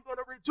say I'm going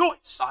to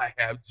rejoice. I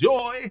have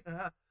joy.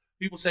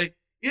 People say,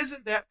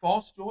 isn't that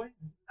false joy?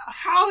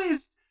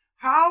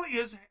 How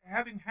is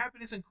having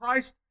happiness in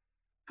Christ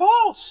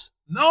false?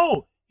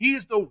 No, he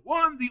is the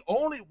one, the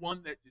only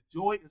one that the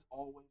joy is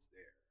always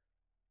there.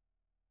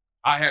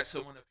 I had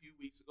someone a few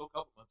weeks ago, a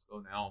couple months ago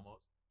now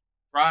almost,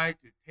 tried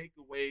to take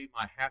away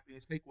my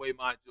happiness, take away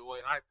my joy,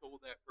 and I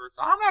told that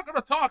person, I'm not going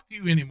to talk to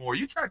you anymore.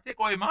 You try to take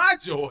away my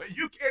joy,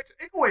 you can't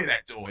take away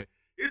that joy.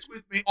 It's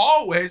with me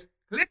always,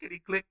 clickety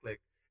click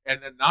click,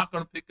 and they're not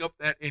going to pick up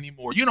that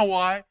anymore. You know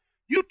why?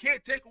 You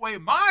can't take away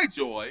my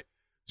joy.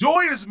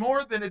 Joy is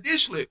more than a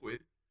dish liquid,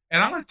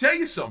 and I'm going to tell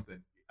you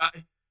something.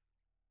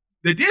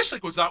 The dish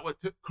liquid was not what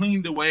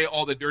cleaned away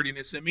all the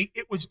dirtiness in me.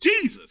 It was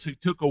Jesus who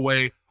took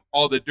away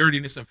all the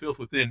dirtiness and filth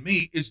within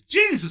me. It's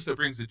Jesus that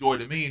brings the joy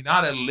to me,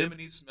 not a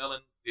lemony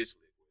smelling dish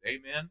liquid.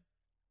 Amen?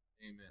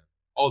 Amen.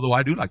 Although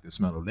I do like the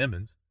smell of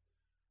lemons.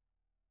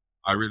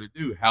 I really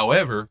do.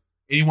 However,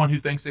 anyone who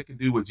thinks they can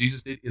do what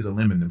Jesus did is a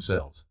lemon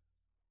themselves.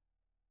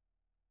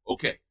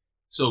 Okay.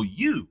 So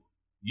you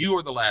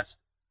are the last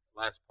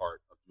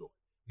part of joy.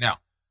 Now,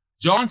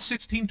 John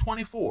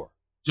 16:24.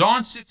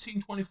 John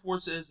 16:24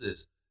 says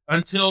this.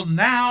 Until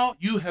now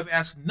you have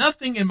asked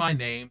nothing in my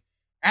name.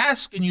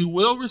 Ask and you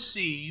will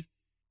receive,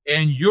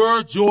 and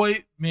your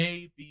joy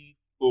may be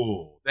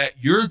full.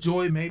 That your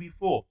joy may be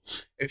full.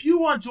 If you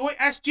want joy,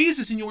 ask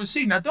Jesus and you'll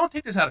receive. Now, don't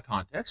take this out of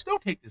context.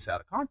 Don't take this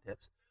out of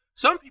context.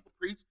 Some people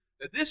preach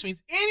that this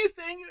means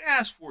anything you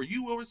ask for,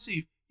 you will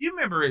receive. You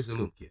remember as a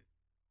little kid,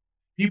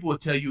 people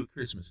would tell you at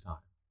Christmas time,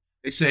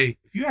 they say,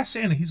 if you ask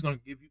Santa, he's going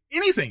to give you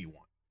anything you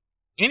want.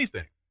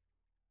 Anything.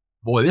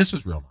 Boy, this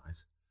was real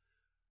nice.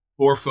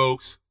 Poor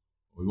folks,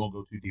 we won't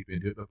go too deep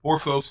into it, but poor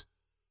folks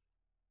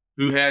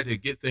who had to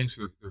get things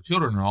for their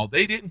children and all,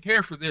 they didn't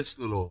care for this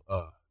little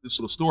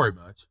story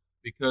much,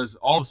 because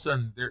all of a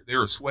sudden they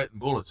were sweating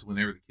bullets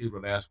whenever the kid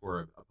would ask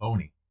for a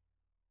pony,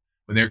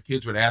 when their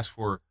kids would ask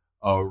for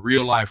a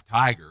real life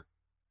tiger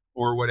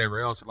or whatever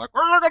else. Like,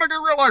 we're not going to get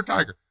a real life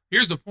tiger.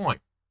 Here's the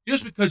point.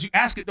 Just because you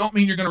ask it don't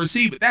mean you're going to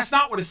receive it. That's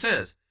not what it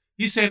says.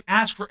 He's saying,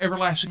 ask for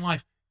everlasting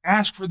life.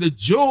 Ask for the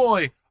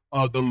joy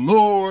of the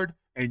Lord,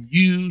 and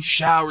you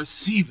shall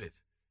receive it.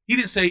 He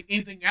didn't say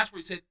anything else.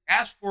 He said,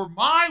 ask for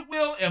my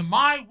will, and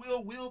my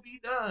will be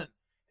done.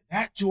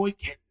 That joy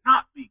will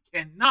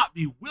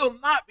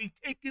not be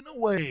taken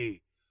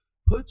away.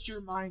 Put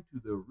your mind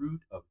to the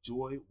root of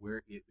joy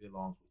where it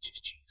belongs, which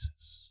is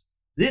Jesus.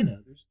 Then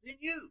others, then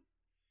you.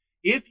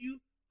 If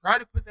you try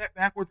to put that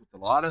backwards, which a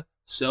lot of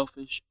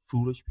selfish,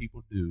 foolish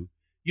people do,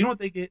 you know what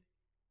they get?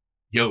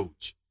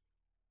 Yoj.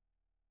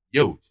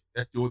 Yoj.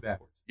 That's joy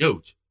backwards.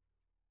 Yoj.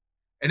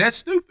 And that's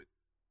stupid.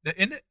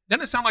 Doesn't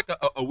it sound like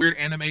a weird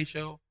anime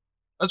show?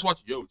 Let's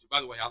watch Yoj.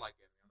 By the way, I like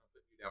anime. I'm not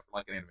putting you down for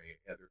like an anime,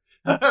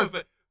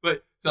 Heather.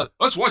 but so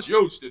let's watch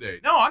Yoj today.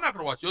 No, I'm not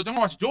going to watch Yoj. I'm going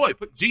to watch joy.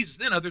 Put Jesus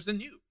in others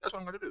than you. That's what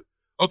I'm going to do.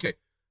 Okay.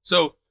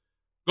 So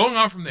going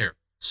on from there.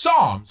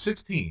 Psalm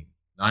 16,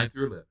 9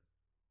 through 11.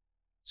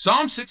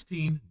 Psalm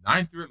 16,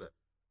 9 through 11.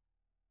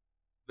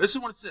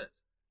 Listen what it says.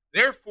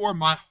 Therefore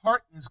my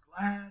heart is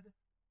glad,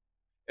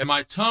 and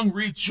my tongue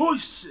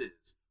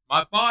rejoices.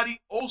 My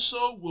body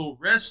also will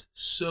rest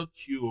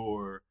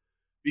secure,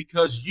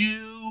 because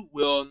you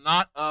will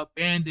not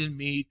abandon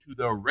me to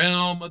the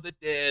realm of the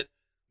dead,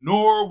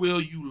 nor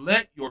will you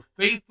let your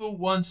faithful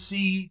one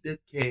see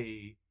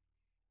decay.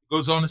 It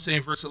goes on to say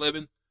in verse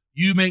 11,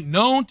 you make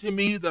known to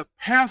me the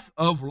path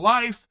of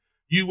life.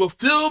 You will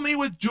fill me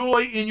with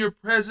joy in your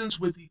presence,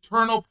 with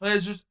eternal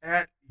pleasures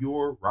at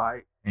your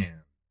right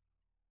hand.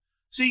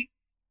 See,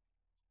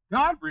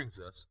 God brings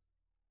us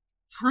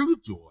true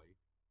joy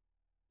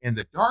in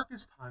the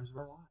darkest times of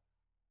our life.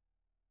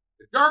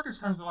 The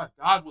darkest times of our life,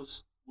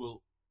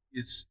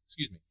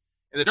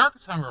 in the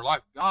darkest time of our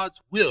life,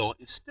 God's will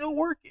is still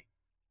working.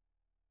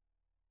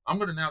 I'm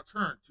going to now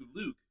turn to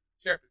Luke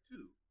chapter 2,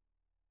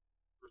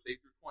 verse 8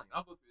 through 20.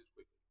 I'll go through this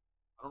quickly.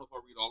 I don't know if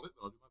I'll read all of it,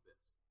 but I'll do my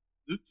best.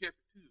 Luke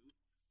chapter 2,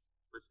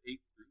 verse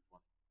 8 through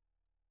 20.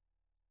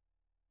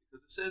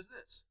 Because it says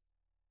this.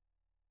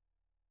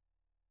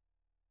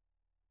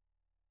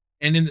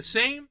 And in the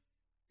same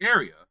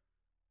area,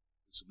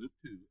 this is Luke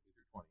 2, 8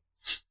 through 20.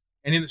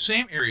 And in the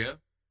same area,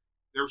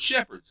 there were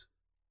shepherds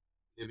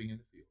living in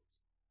the fields,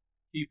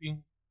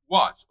 keeping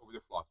watch over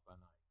their flocks by night.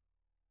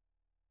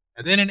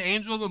 And then an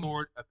angel of the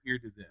Lord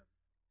appeared to them,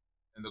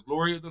 and the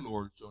glory of the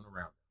Lord shone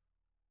around them.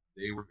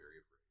 They were very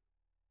afraid.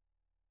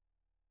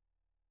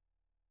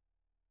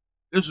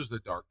 This was a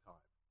dark time,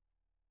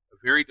 a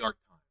very dark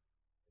time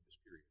in this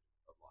period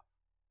of life.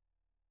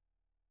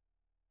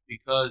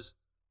 Because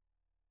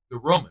the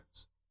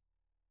Romans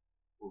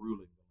were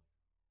ruling the land.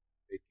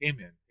 They came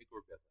in, take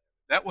over Bethlehem.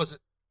 That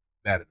wasn't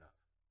bad enough.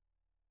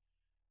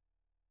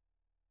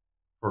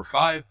 For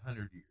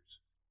 500 years,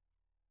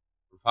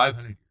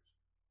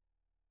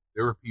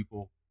 there were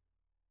people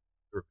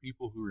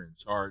who were in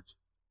charge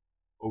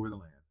over the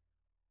land,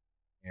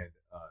 and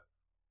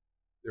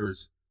there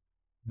was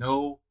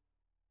no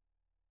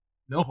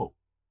hope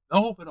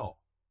at all,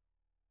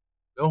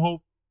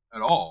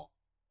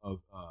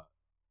 of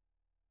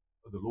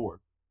the Lord.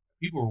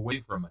 People were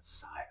waiting for a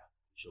Messiah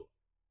to show up.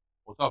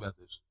 We'll talk about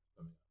this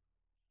coming up.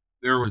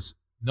 There was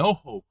no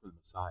hope for the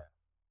Messiah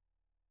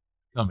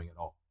coming at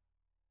all,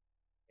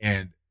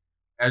 and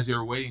as they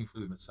were waiting for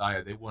the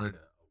Messiah, they wanted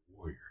a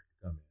warrior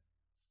to come in.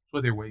 That's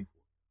what they were waiting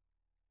for,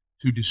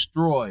 to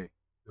destroy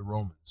the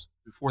Romans.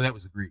 Before that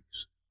was the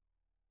Greeks.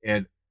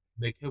 And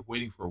they kept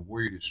waiting for a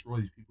warrior to destroy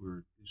these people who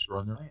were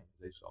destroying their land.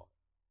 They saw it.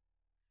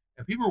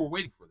 And people were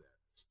waiting for that.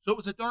 So it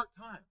was a dark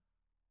time.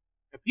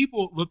 And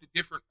people looked at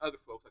different other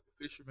folks, like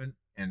the fishermen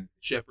and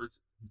shepherds,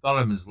 and thought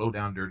of them as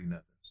low-down, dirty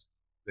nothings.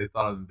 They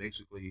thought of them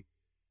basically,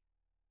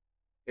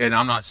 and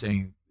I'm not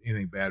saying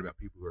anything bad about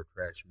people who are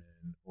trash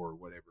men or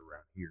whatever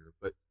around here,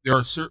 but there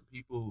are certain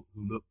people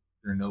who look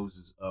their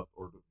noses up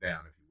or look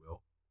down, if you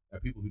will,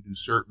 at people who do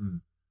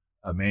certain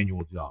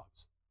manual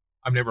jobs.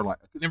 I never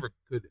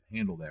could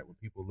handle that when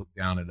people look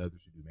down at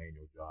others who do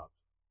manual jobs.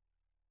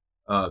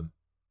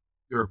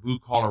 There are blue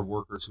collar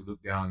workers who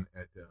look down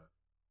at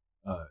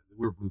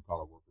we're blue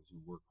collar workers who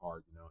work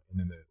hard, and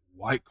then the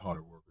white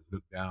collar workers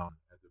look down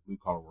at the blue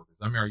collar workers.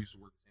 I remember I used to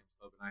work at Sam's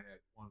Club, and I had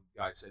one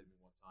guy said to me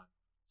one time,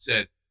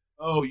 said,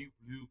 "Oh, you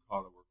blue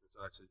collar workers,"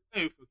 and I said,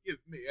 "Oh, forgive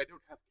me, I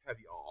don't have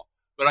caviar,"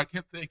 but I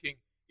kept thinking,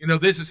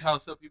 this is how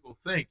some people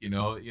think, I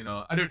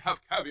don't have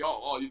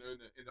caviar, in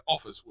the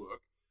office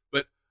work,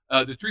 but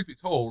the truth be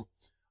told,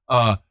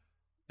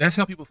 that's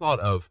how people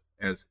thought of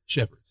as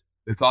shepherds.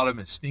 They thought of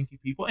them as stinky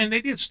people, and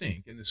they did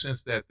stink in the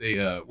sense that they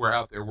were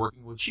out there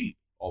working with sheep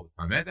all the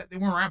time. They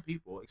weren't around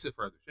people except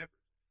for other shepherds,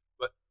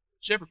 but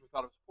shepherds were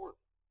thought of as poorly.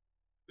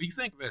 But you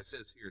think of it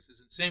says here, it says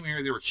in the same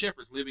area there were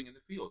shepherds living in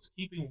the fields,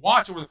 keeping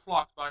watch over the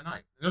flocks by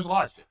night. And there's a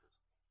lot of shepherds.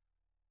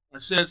 And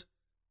it says,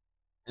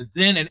 and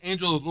then an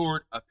angel of the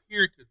Lord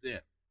appeared to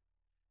them,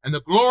 and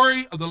the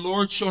glory of the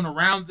Lord shone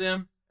around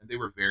them, and they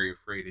were very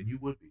afraid. And you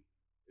would be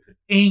if an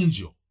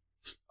angel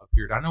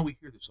appeared. I know we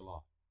hear this a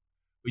lot,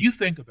 but you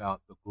think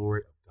about the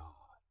glory of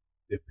God,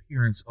 the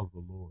appearance of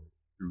the Lord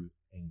through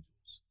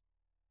angels.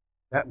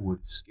 That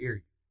would scare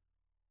you.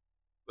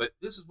 But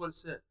this is what it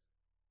says.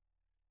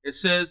 It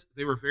says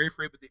they were very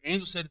afraid, but the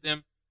angel said to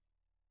them,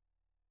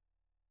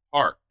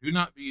 Hark, do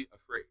not be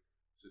afraid.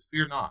 It says,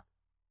 fear not.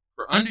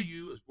 For unto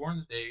you is born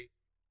this day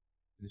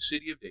in the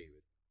city of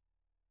David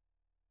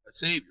a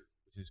Savior,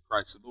 which is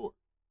Christ the Lord.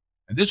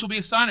 And this will be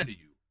a sign unto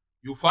you.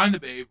 You will find the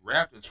babe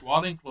wrapped in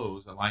swaddling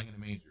clothes and lying in a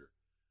manger.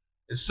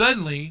 And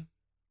suddenly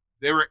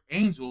there were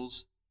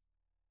angels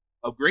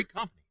of great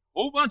company. A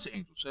whole bunch of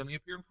angels suddenly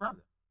appeared in front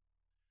of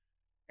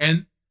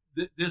them.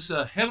 And this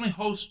heavenly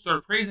host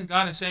started praising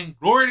God and saying,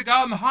 glory to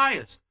God in the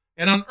highest,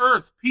 and on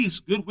earth peace,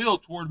 goodwill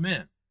toward men.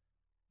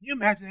 Can you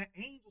imagine that?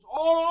 Angels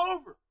all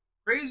over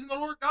praising the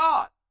Lord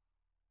God.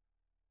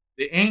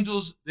 The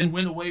angels then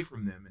went away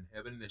from them in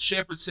heaven, and the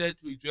shepherds said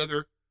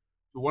to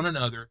one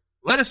another,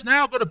 let us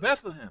now go to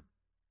Bethlehem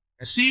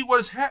and see what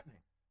is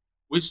happening,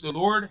 which the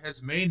Lord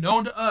has made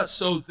known to us.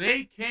 So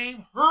they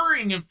came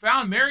hurrying and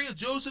found Mary and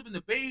Joseph and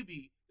the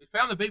baby. They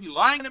found the baby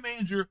lying in a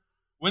manger.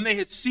 When they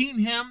had seen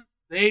him,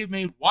 they had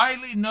made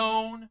widely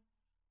known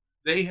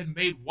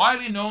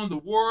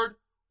the word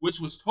which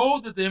was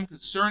told to them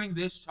concerning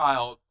this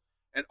child.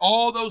 And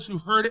all those who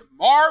heard it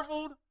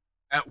marveled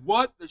at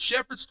what the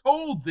shepherds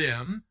told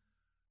them.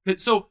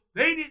 So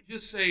they didn't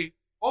just say,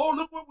 oh,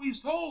 look what we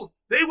was told.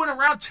 They went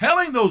around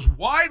telling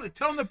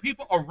the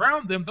people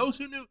around them, those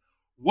who knew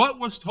what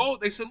was told.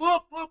 They said,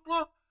 look,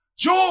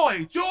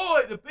 joy,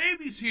 the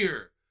baby's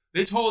here.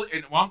 They told,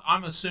 and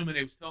I'm assuming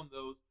they was telling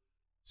those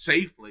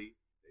safely.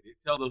 They didn't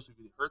tell those who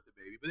hurt the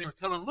baby, but they were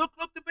telling, look,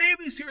 the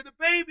baby's here, the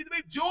baby,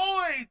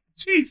 joy,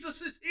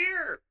 Jesus is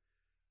here.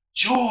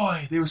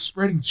 Joy, they were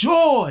spreading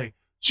joy.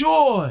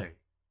 Can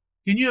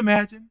you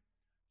imagine?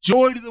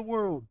 Joy to the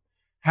world.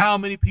 How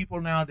many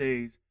people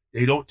nowadays,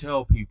 they don't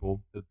tell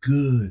people the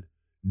good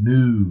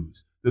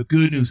news. The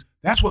good news.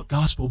 That's what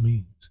gospel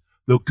means.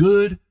 The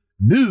good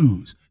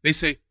news. They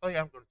say, oh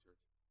yeah, I'm going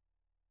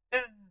to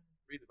church.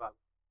 Read the Bible.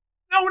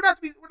 No, we're not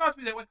to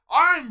be that way.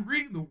 I'm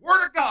reading the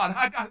Word of God.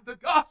 I got the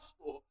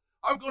gospel.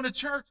 I'm going to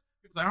church.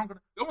 People say,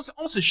 they're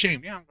almost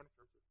ashamed. Yeah, I'm going to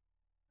church.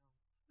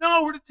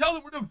 No, we're to tell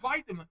them, we're to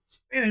invite them.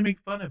 And they make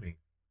fun of me.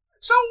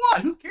 So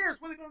what? Who cares?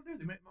 What are they going to do?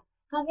 They make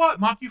for what?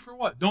 Mock you for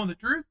what? Knowing the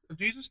truth of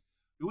Jesus?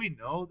 Do we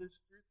know this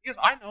truth? Yes,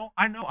 I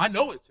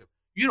know it's him.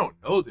 You don't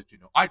know that you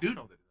know. I do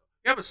know that you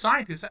know. You have a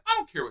scientist say, I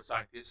don't care what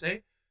scientists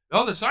say.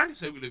 No, the scientists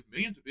say we live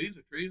millions of billions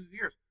of trillions of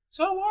years.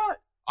 So what?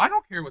 I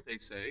don't care what they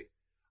say.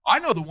 I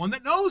know the one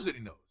that knows that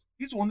he knows.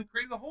 He's the one that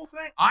created the whole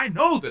thing. I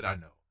know that I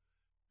know.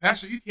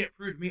 Pastor, you can't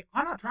prove to me.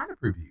 I'm not trying to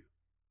prove to you.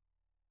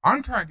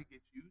 I'm trying to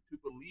get you to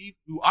believe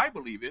who I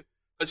believe in,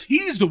 because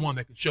he's the one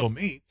that can show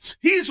me.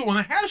 He's the one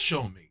that has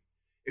shown me.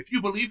 If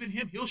you believe in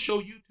him, he'll show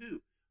you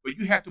too. But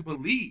you have to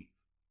believe.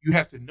 You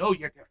have to know.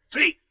 You have to have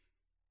faith.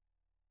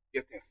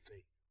 You have to have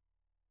faith.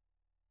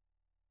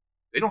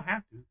 They don't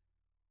have to.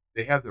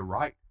 They have the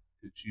right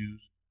to choose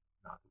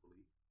not to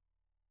believe.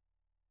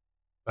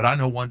 But I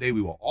know one day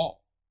we will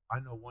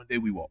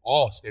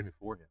all stand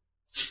before him.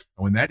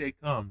 And when that day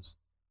comes,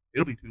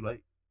 it'll be too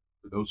late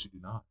for those who do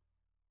not.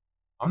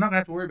 I'm not going to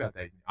have to worry about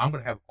that. I'm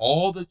going to have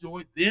all the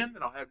joy then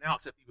that I'll have now,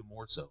 except even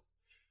more so.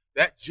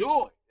 That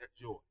joy.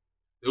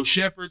 Those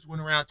shepherds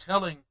went around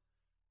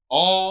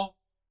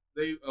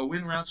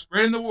went around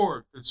spreading the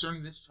word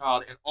concerning this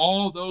child, and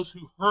all those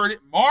who heard it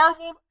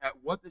marveled at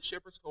what the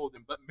shepherds told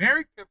them. But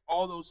Mary kept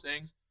all those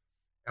things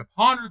and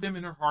pondered them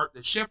in her heart.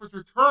 The shepherds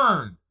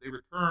returned. They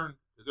returned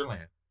to their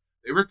land.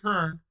 They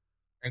returned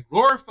and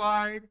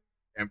glorified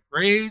and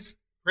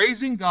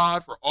praising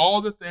God for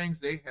all the things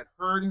they had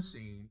heard and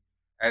seen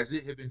as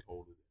it had been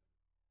told to them.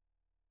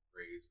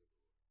 Praise the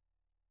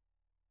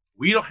Lord.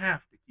 We don't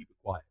have to keep it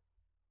quiet.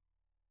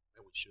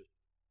 And we should.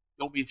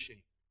 Don't be ashamed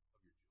of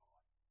your joy.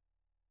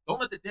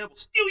 Don't let the devil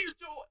steal your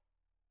joy.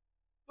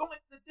 Don't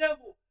let the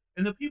devil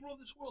and the people of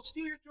this world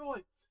steal your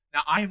joy.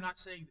 Now, I am not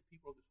saying the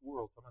people of this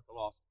world, I'm not the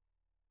lost,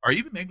 or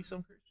even maybe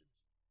some Christians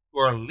who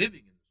are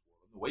living in this world,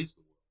 in the ways of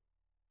the world.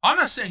 I'm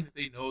not saying that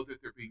they know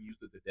that they're being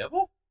used of the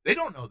devil. They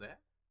don't know that.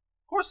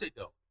 Of course they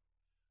don't.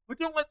 But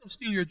don't let them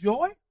steal your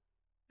joy.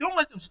 Don't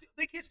let them steal.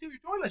 They can't steal your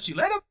joy unless you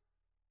let them.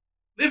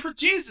 Live for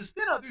Jesus,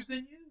 then others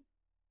than you.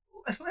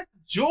 Let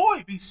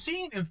joy be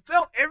seen and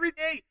felt every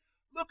day.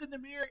 Look in the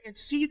mirror and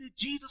see that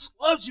Jesus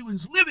loves you and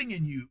is living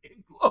in you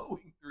and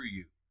glowing through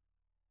you.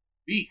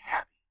 Be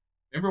happy.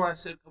 Remember what I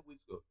said a couple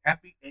weeks ago?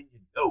 Happy and you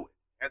know it.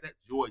 Have that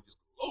joy just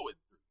glowing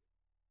through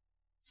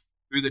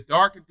you. Through the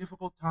dark and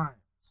difficult times,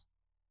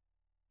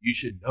 you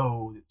should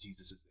know that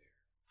Jesus is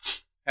there.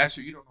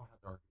 Pastor, you don't know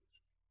how dark it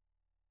is.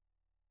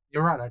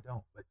 You're right, I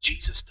don't. But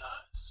Jesus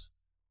does.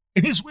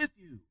 And he's with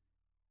you.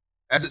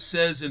 As it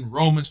says in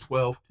Romans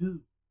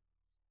 12:2.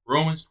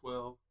 Romans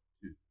 12:2.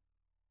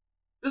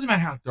 Doesn't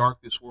matter how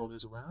dark this world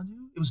is around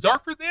you. It was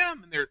dark for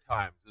them in their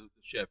times, the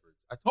shepherds.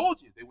 I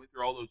told you, they went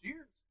through all those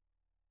years.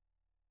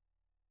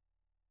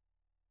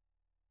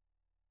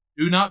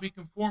 Do not be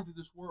conformed to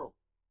this world,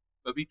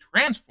 but be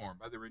transformed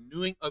by the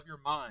renewing of your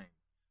mind,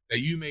 that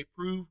you may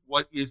prove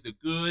what is the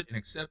good and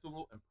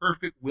acceptable and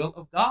perfect will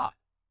of God.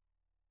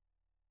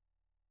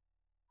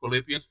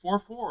 Philippians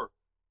 4:4.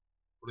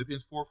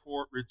 Philippians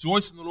 4:4.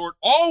 Rejoice in the Lord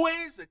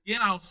always.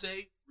 Again, I'll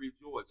say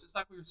rejoice. It's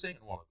like we were saying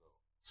a while ago.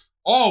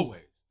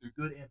 Always, through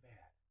good and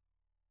bad.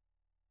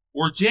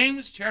 Or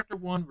James chapter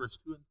 1, verse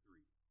 2 and 3.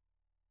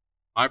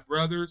 My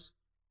brothers,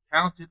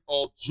 count it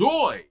all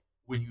joy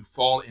when you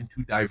fall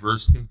into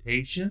diverse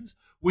temptations,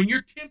 when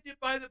you're tempted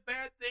by the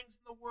bad things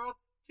in the world,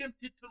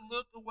 tempted to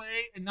look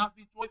away and not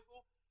be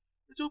joyful.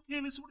 It's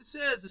okay. Listen what it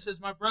says. It says,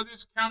 my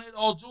brothers, count it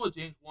all joy.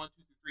 James 1, 2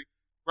 through 3.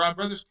 My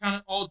brothers, count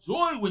it all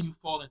joy when you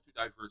fall into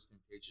diverse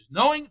temptations,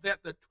 knowing that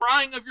the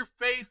trying of your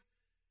faith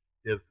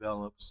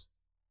develops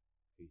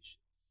patience.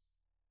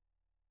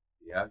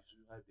 Yeah,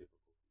 you have difficulties,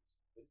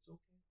 but it's okay.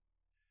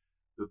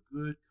 The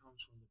good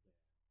comes from the bad.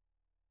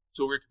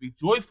 So we're to be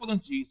joyful in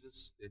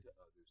Jesus and to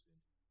others.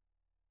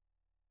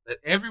 Let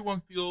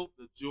everyone feel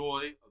the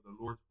joy of the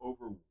Lord's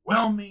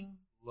overwhelming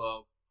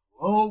love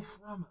flow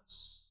from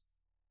us.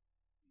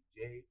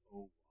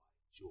 J-O-Y,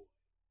 joy.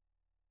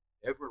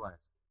 Everlasting,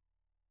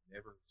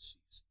 never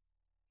ceasing.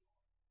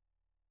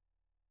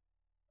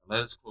 Now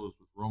let us close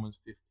with Romans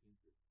 15,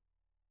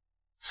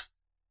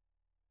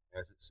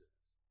 as it says.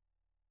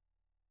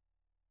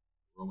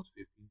 Romans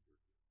 15:13.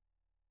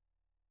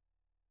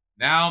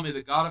 Now may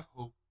the God of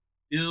hope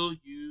fill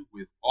you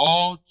with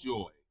all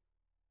joy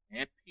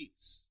and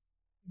peace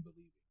in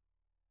believing,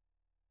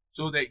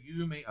 so that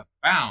you may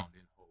abound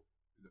in hope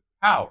through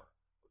the power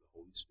of the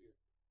Holy Spirit.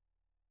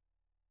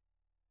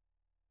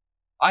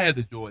 I have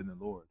the joy in the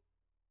Lord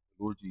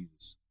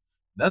Jesus.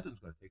 Nothing's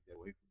going to take that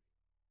away from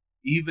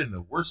me. Even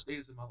the worst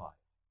days of my life,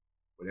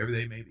 whatever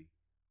they may be,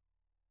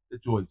 the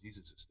joy of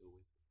Jesus is still with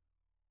me.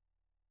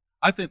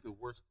 I think the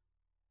worst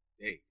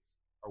days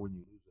are when you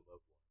lose a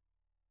loved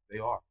one. They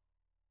are.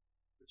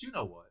 But you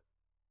know what?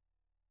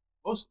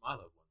 Most of my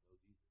loved ones know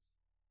Jesus.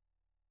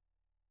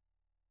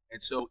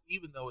 And so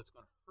even though it's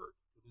going to hurt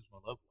to lose my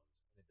loved ones,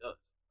 and it does,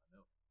 I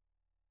know,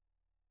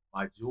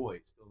 my joy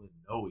is still in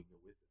knowing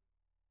you're with them.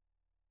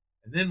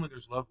 And then when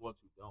there's loved ones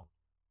who don't,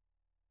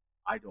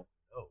 I don't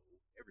know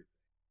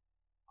everything.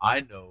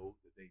 I know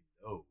that they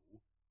know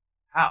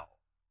how.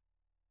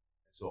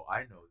 And so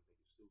I know that they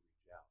can still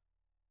reach out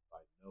by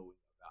knowing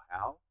about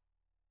how.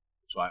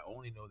 So I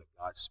only know that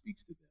God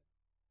speaks to them.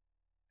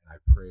 And I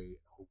pray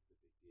and hope that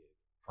they did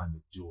find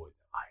the joy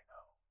that I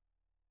know.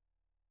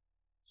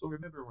 So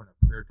remember, when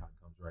a prayer time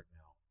comes right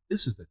now,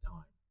 this is the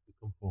time to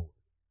come forward.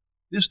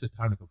 This is the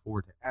time to come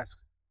forward to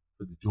ask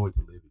for the joy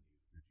to live in you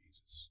through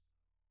Jesus.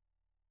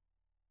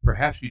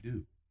 Perhaps you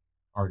do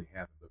already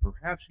have it, but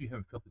perhaps you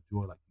haven't felt the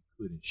joy like you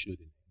could and should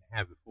and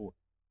have before.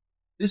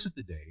 This is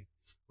the day,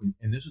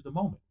 and this is the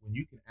moment when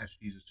you can ask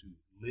Jesus to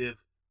live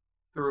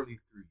thoroughly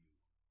through you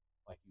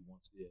like he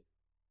once did,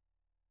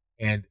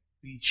 and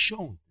be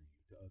shown through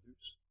you to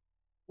others.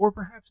 Or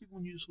perhaps even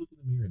when you just look in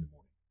the mirror in the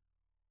morning,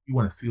 you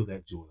want to feel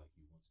that joy like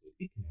you once did.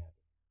 It can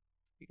happen.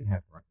 It can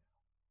happen right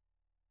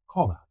now.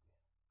 Call out.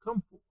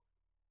 Come forward.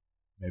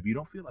 Maybe you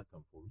don't feel like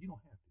coming forward. You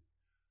don't have to.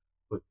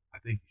 But I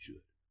think you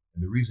should.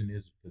 And the reason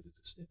is because it's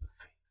a step of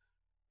faith.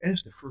 And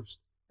that's the first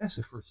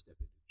step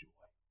into joy.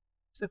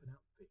 Stepping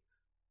out in faith.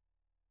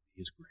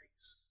 His grace.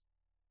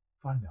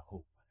 Find the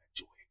hope, find that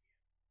joy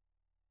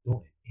again.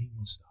 Don't let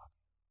anyone stop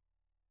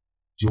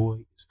you. Joy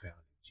is found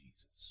in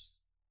Jesus.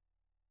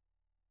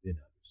 Then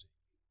others in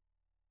you.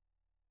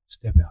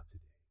 Step out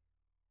today.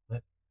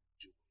 Let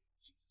the joy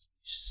of Jesus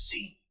be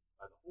seen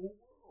by the whole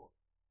world.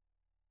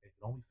 And it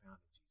can only be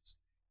found in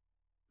Jesus'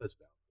 name. Let's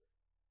bow.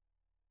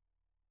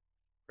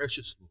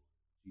 Precious Lord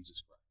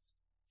Jesus Christ,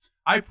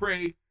 I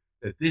pray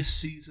that this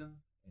season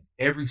and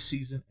every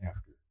season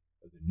after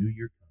of the new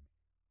year coming,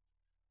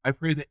 I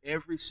pray that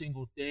every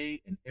single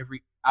day and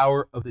every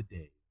hour of the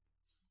day,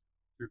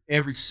 through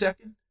every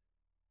second,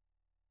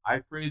 I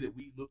pray that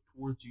we look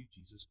towards you,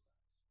 Jesus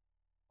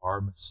Christ,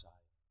 our Messiah,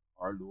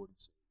 our Lord and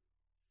Savior.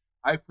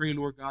 I pray,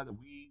 Lord God, that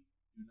we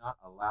do not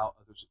allow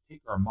others to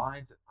take our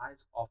minds and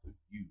eyes off of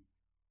you.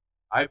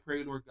 I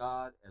pray, Lord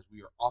God, as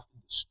we are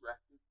often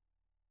distracted,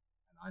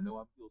 and I know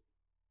I'm guilty,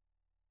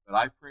 but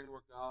I pray,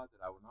 Lord God,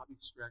 that I will not be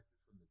distracted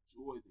from the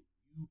joy that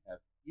you have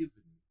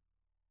given me,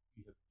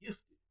 you have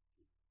gifted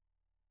me.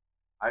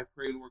 I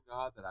pray, Lord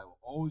God, that I will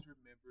always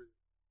remember,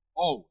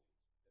 always,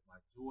 that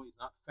my joy is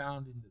not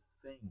found in the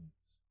things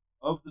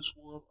of this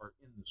world or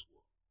in this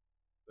world,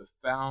 but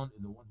found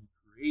in the one who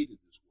created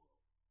this world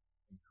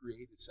and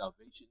created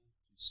salvation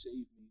to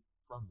save me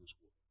from this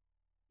world.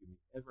 Give me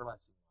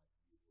everlasting life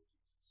in you, Lord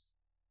Jesus.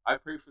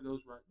 I pray for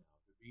those right now,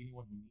 if there be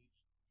anyone who needs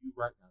you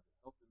right now to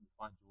help them to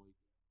find joy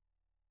again,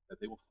 that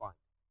they will find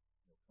it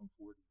and they'll come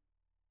forward to you.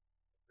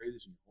 I pray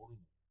this in your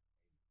holy name.